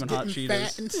my flaming hot Cheetos.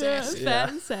 Fat and sassy. Fat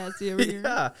and sassy over here.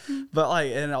 Yeah. But like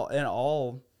in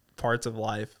all parts of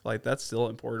life, like, that's still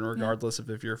important regardless of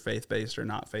if you're faith-based or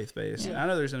not faith-based. I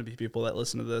know there's going to be people that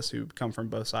listen to this who come from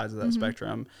both sides of that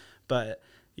spectrum, but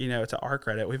to our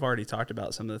credit, we've already talked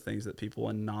about some of the things that people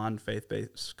in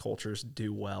non-faith-based cultures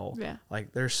do well.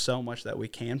 Like, there's so much that we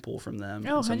can pull from them,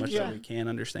 and so much that we can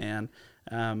understand,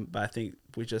 but I think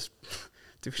we just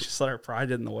let our pride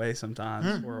get in the way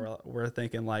sometimes, where we're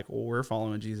thinking like, well, we're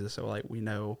following Jesus, so like we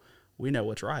know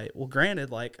what's right. Well, granted,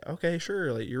 like, okay,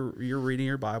 sure, like, you're reading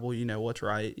your Bible, you know what's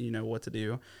right, you know what to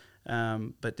do.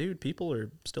 But dude, people are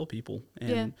still people,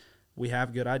 and we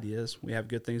have good ideas. We have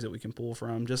good things that we can pull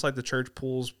from. Just like the church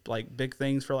pulls like big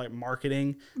things for like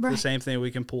marketing, Right. the same thing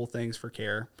we can pull things for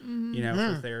care, you know,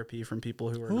 for therapy from people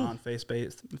who are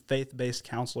faith-based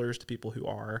counselors to people who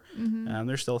are.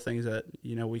 There's still things that,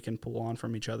 you know, we can pull on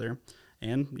from each other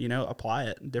and, you know, apply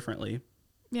it differently.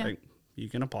 Yeah. Like you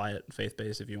can apply it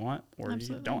faith-based if you want, or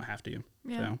Absolutely. you don't have to.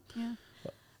 Yeah. So. Yeah.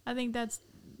 I think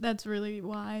that's really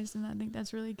wise, and I think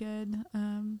that's really good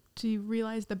to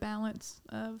realize the balance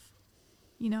of,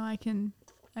 you know, I can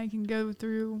go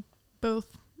through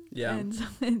both ends.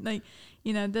 And like,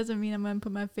 you know, it doesn't mean I'm going to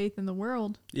put my faith in the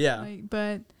world. Yeah. Like,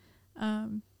 but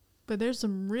there's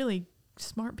some really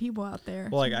smart people out there.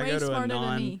 Well, like way I go smarter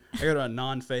than me. to a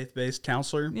non-faith-based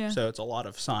counselor, Yeah. so it's a lot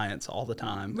of science all the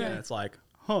time, Right. and it's like,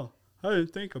 I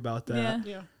didn't think about that.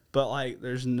 Yeah. Yeah. But like,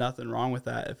 there's nothing wrong with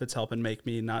that if it's helping make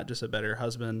me not just a better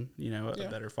husband, you know, a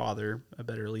better father, a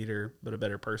better leader, but a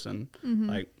better person.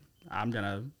 Like, I'm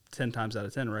gonna 10 times out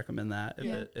of 10 recommend that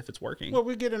if it's working. Well,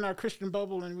 we get in our Christian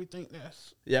bubble and we think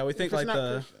that's We think like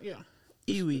the yeah.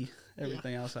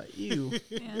 everything else like ew,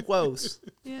 Yeah. gross.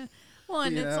 Yeah. Well,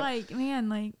 and You it's know? like, man,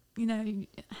 like, you know,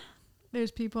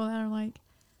 there's people that are like,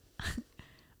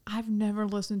 I've never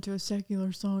listened to a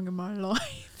secular song in my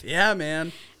life. Yeah,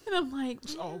 man. And I'm like,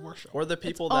 It's all worship. Or the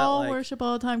people it's that all like worship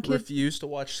all the time. Kids. refuse to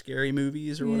watch scary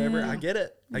movies or whatever. Yeah. I get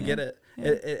it. I Yeah. get it. Yeah.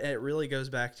 It really goes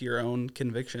back to your own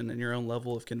conviction and your own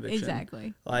level of conviction.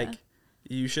 Exactly. Like,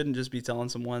 Yeah. you shouldn't just be telling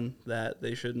someone that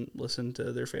they shouldn't listen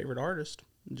to their favorite artist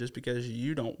just because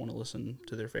you don't want to listen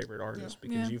to their favorite artist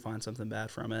because you find something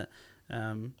bad from it.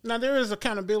 Now, there is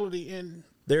accountability in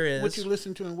There is. what you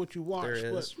listen to and what you watch. There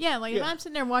is. But Yeah, like if I'm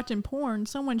sitting there watching porn,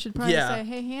 someone should probably say,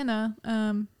 "Hey, Hannah,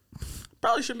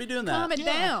 Probably shouldn't be doing that. calm it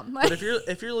down." But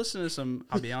if you're listening to some,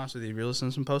 I'll be honest with you, if you're listening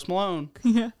to some Post Malone,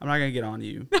 I'm not gonna get on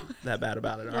you that bad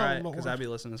about it, all right? Because I'd be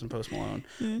listening to some Post Malone.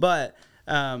 But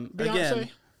again,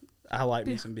 I like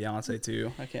me some Beyonce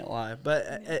too. I can't lie, but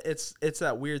it's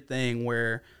that weird thing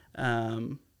where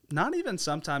not even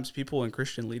sometimes people in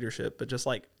Christian leadership, but just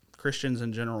like Christians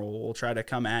in general will try to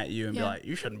come at you and be like,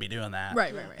 you shouldn't be doing that.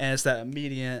 Right. And it's that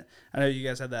immediate, I know you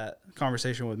guys had that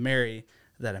conversation with Mary,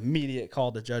 that immediate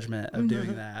call to judgment of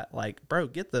doing that. Like, bro,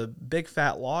 get the big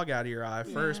fat log out of your eye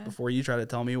first before you try to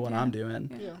tell me what I'm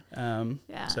doing.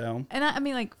 Yeah. So. And I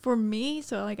mean, like, for me,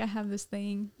 so, like, I have this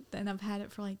thing, and I've had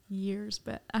it for, like, years,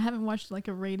 but I haven't watched, like,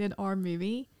 a rated R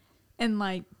movie in,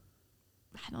 like,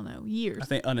 I don't know, years. I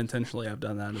think unintentionally I've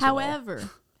done that as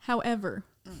However,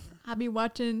 I'll be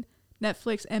watching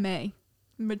Netflix MA,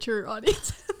 mature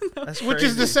audience. That's which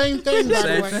is the crazy. same thing, by the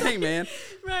Same way. thing, man.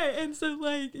 Right. And so,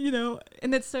 like, you know,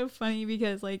 and it's so funny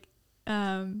because, like,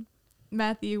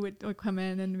 Matthew would come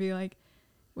in and be like,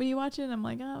 "What are you watching?" I'm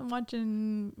like, "Oh, I'm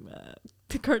watching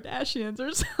the Kardashians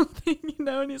or something," you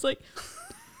know, and he's like,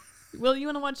 "Well, you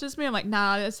want to watch this movie?" I'm like,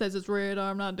 "Nah, it says it's rated R.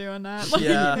 I'm not doing that." Like,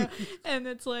 Yeah. you know? And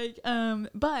it's like,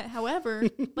 but however,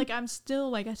 like, I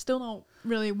still don't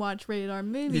really watch rated R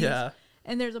movies. Yeah.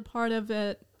 And there's a part of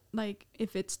it, like,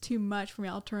 if it's too much for me,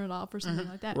 I'll turn it off or something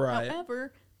like that. Right.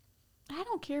 However, I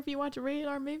don't care if you watch a rated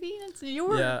R movie. It's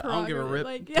your I don't give a rip,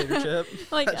 like, potato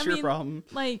chip. like, That's I your mean, problem.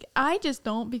 Like, I just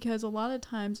don't, because a lot of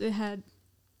times it had,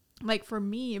 like, for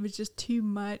me, it was just too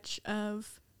much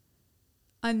of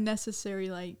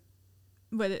unnecessary, like,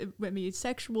 whether it would be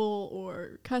sexual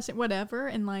or cussing, whatever,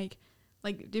 and like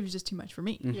it was just too much for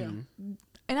me. Yeah.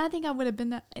 And I think I would have been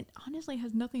that. It honestly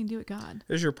has nothing to do with God.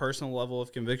 There's your personal level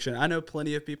of conviction. I know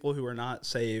plenty of people who are not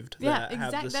saved that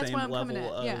have the That's same what I'm coming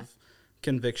level at. of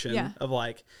conviction of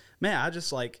like, man, I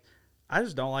just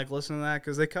don't like listening to that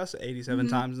because they cuss 87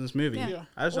 times in this movie. Yeah.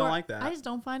 I just don't like that. I just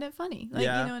don't find it funny. Like, you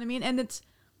know what I mean? And it's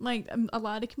like a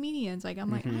lot of comedians. Like, I'm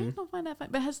like, I just don't find that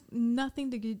funny. But it has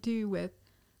nothing to do with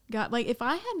God. Like, if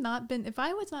I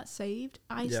was not saved,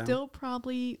 I still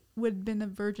probably would have been a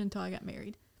virgin until I got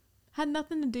married. Had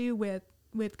nothing to do with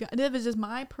God. It was just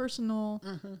my personal,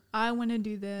 I want to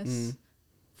do this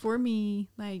for me,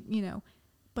 like, you know.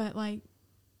 But, like,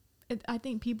 I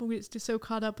think people get just so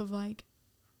caught up of, like,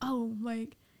 oh,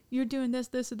 like, you're doing this,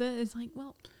 or that. It's like,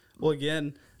 well,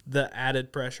 again, the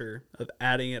added pressure of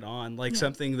adding it on, like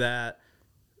something that,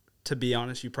 to be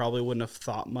honest, you probably wouldn't have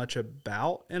thought much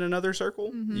about in another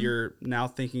circle. You're now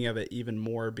thinking of it even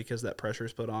more because that pressure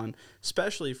is put on,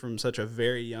 especially from such a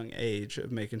very young age,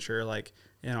 of making sure, like,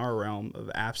 in our realm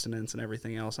of abstinence and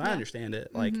everything else. And I understand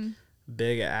it, like,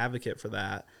 big advocate for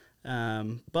that.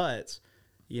 But,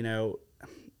 you know,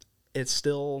 it's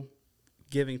still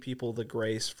giving people the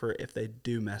grace for if they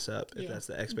do mess up, if that's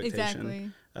the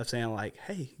expectation of saying, like,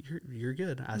 hey, you're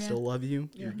good. I still love you.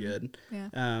 You're good.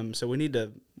 Yeah. So we need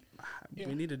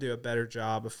to do a better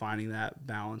job of finding that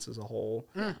balance as a whole,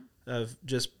 of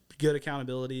just good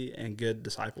accountability and good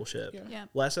discipleship. Yeah.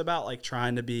 Less about like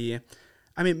trying to be,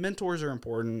 I mean, mentors are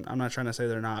important. I'm not trying to say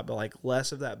they're not, but like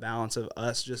less of that balance of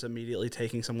us just immediately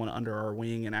taking someone under our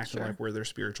wing and acting like we're their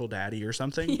spiritual daddy or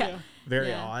something. Yeah.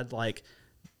 Very odd. Like,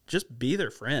 just be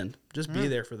their friend. Just be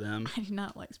there for them. I do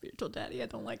not like spiritual daddy. I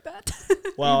don't like that.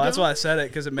 Well, that's why I said it,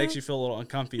 because it makes you feel a little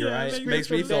uncomfy, right? It makes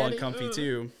me feel daddy. uncomfy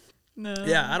too. No.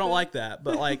 Yeah, I don't like that.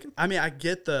 But like, I mean, I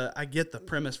get the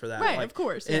premise for that. Right, like, of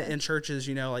course. In churches,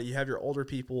 you know, like you have your older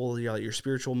people, you know, like your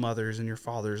spiritual mothers and your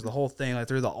fathers, the whole thing. Like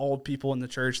they're the old people in the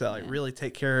church that like really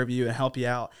take care of you and help you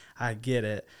out. I get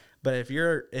it. But if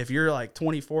you're like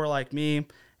 24 like me,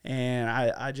 and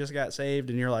I just got saved,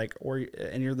 and you're like,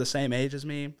 and you're the same age as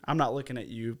me, I'm not looking at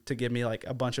you to give me like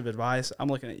a bunch of advice. I'm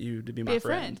looking at you to be my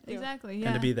friend. Exactly. Yeah.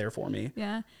 And to be there for me.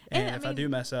 Yeah. And if I do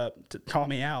mess up, to call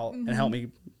me out and help me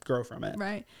grow from it.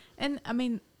 Right. And I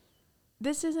mean,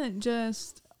 this isn't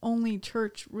just only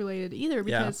church related either,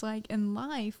 because like in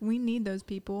life, we need those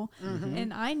people.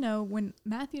 And I know when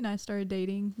Matthew and I started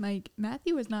dating, like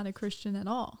Matthew was not a Christian at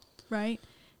all. Right.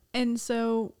 And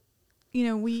so, you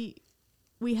know, we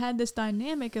had this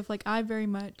dynamic of like, I very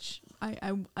much,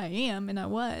 I am, and I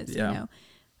was, you know,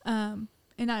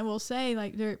 and I will say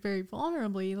like very, very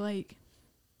vulnerably, like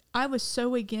I was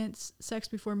so against sex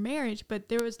before marriage, but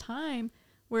there was time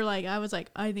where like, I was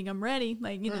like, I think I'm ready.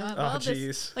 Like, you know, I love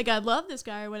this, like I love this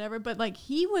guy or whatever, but like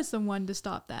he was the one to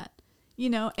stop that, you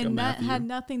know, and that had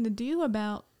nothing to do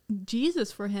about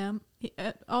Jesus for him.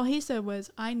 All he said was,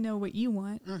 I know what you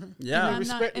want. Yeah.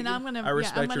 And I'm going to, I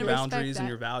respect your boundaries and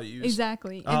your values.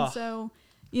 Exactly. And so,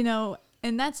 you know,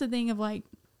 and that's the thing of like,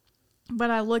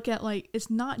 but I look at like, it's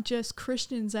not just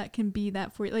Christians that can be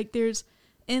that for you. Like there's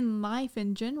in life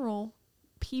in general,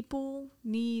 people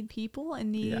need people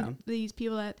and need these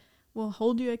people that will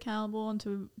hold you accountable and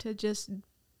to just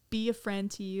be a friend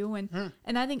to you. And,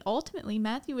 and I think ultimately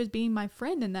Matthew was being my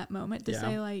friend in that moment to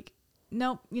say like,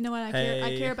 nope, you know what?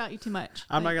 I care about you too much.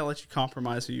 I'm not gonna let you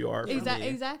compromise who you are.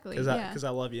 Exactly. Because I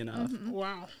love you enough.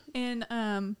 Wow.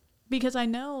 And because I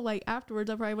know, like afterwards,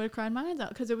 I probably would have cried my eyes out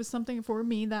because it was something for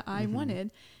me that I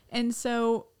wanted, and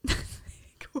so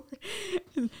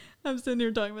I'm sitting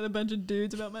here talking with a bunch of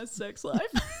dudes about my sex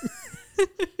life.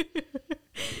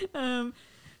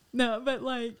 No,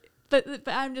 but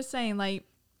I'm just saying, like,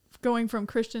 going from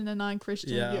Christian to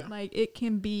non-Christian, like it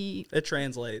can be. It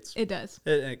translates. It does.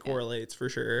 It correlates for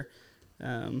sure.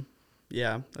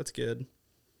 Yeah, that's good.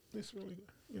 It's really good.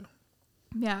 Yeah.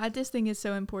 Yeah, I just think it's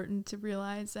so important to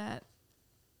realize that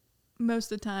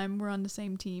most of the time we're on the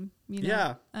same team. You know?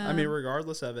 Yeah, I mean,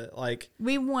 regardless of it, like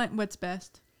we want what's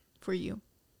best for you.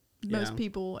 Most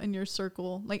people in your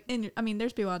circle, like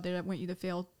there's people out there that want you to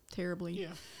fail terribly.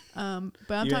 Yeah.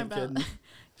 But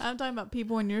I'm talking about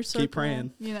people in your circle. Keep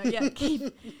praying. You know,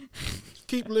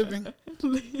 keep living.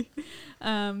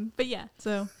 But yeah,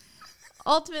 so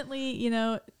ultimately, you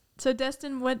know, so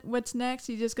Destin, what's next?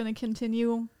 You just going to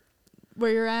continue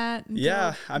where you're at?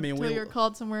 Until you're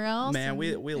called somewhere else. Man,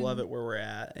 we love it where we're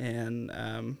at,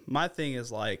 and my thing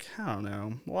is like, I don't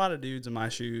know, a lot of dudes in my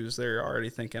shoes, they're already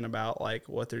thinking about like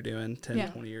what they're doing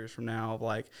 10, 20 years from now.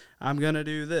 Like, I'm gonna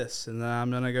do this, and then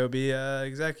I'm gonna go be a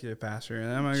executive pastor, and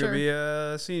then I'm gonna go be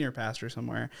a senior pastor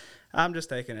somewhere. I'm just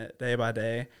taking it day by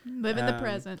day, live in the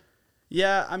present.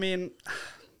 Yeah, I mean,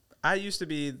 I used to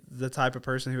be the type of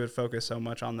person who would focus so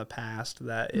much on the past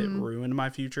that it ruined my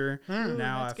future.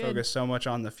 Now I focus so much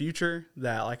on the future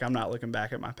that like I'm not looking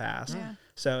back at my past. Yeah.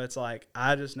 So it's like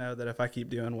I just know that if I keep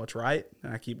doing what's right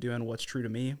and I keep doing what's true to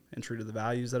me and true to the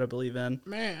values that I believe in,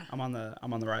 I'm on the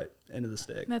right end of the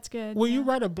stick. That's good. Will you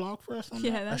write a blog for us on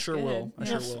that? That's I sure will. I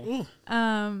sure will.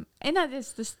 And that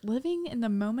is just living in the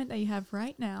moment that you have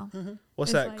right now.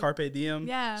 What's that? Like, Carpe diem?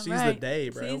 Yeah, Seize the day,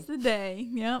 bro. Seize the day.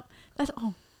 Yep. That's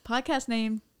podcast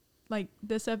name, like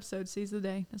this episode, Seize the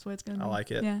Day. That's what it's gonna be. I like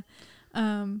it. Yeah.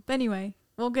 But anyway,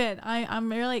 well, good.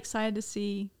 I'm really excited to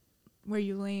see where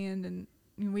you land, and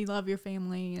we love your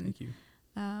family, and thank you.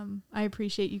 I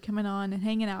appreciate you coming on and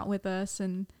hanging out with us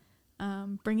and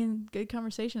bringing good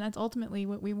conversation. That's ultimately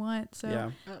what we want.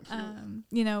 So,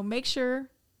 you know, make sure,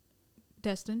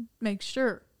 Destin,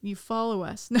 you follow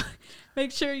us.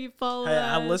 Make sure you follow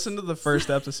us. I listened to the first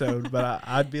episode, but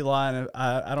I'd be lying if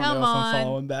I don't know if I'm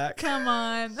following back. Come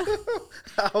on.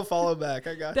 I'll follow back.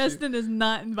 I got Destin is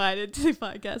not invited to the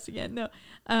podcast again. No.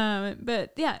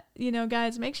 But yeah, you know,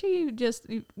 guys, make sure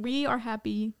we are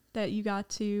happy that you got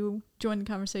to join the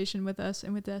conversation with us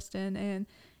and with Destin, and,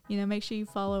 you know, make sure you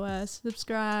follow us,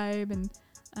 subscribe, and,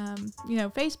 you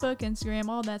know, Facebook, Instagram,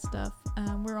 all that stuff.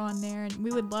 We're on there, and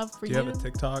we would love for you. Do you have a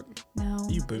TikTok? No.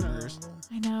 You boomers.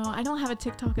 I know. I don't have a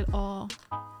TikTok at all.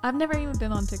 I've never even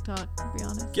been on TikTok, to be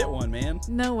honest. Get one, man.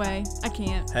 No way. I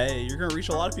can't. Hey, you're gonna reach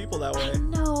a lot of people that way. I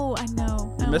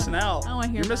know. You're missing out. I don't want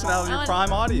to hear You're missing about out on it. your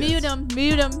prime audience. Mute them.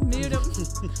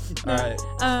 All right.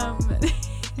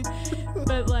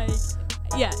 But like,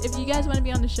 yeah, if you guys want to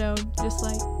be on the show, just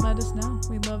like let us know.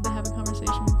 We'd love to have a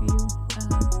conversation with you.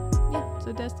 Yeah.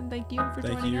 So Destin, thank you for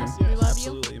joining us. We love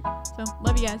Absolutely. you. So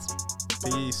love you guys.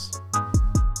 Peace.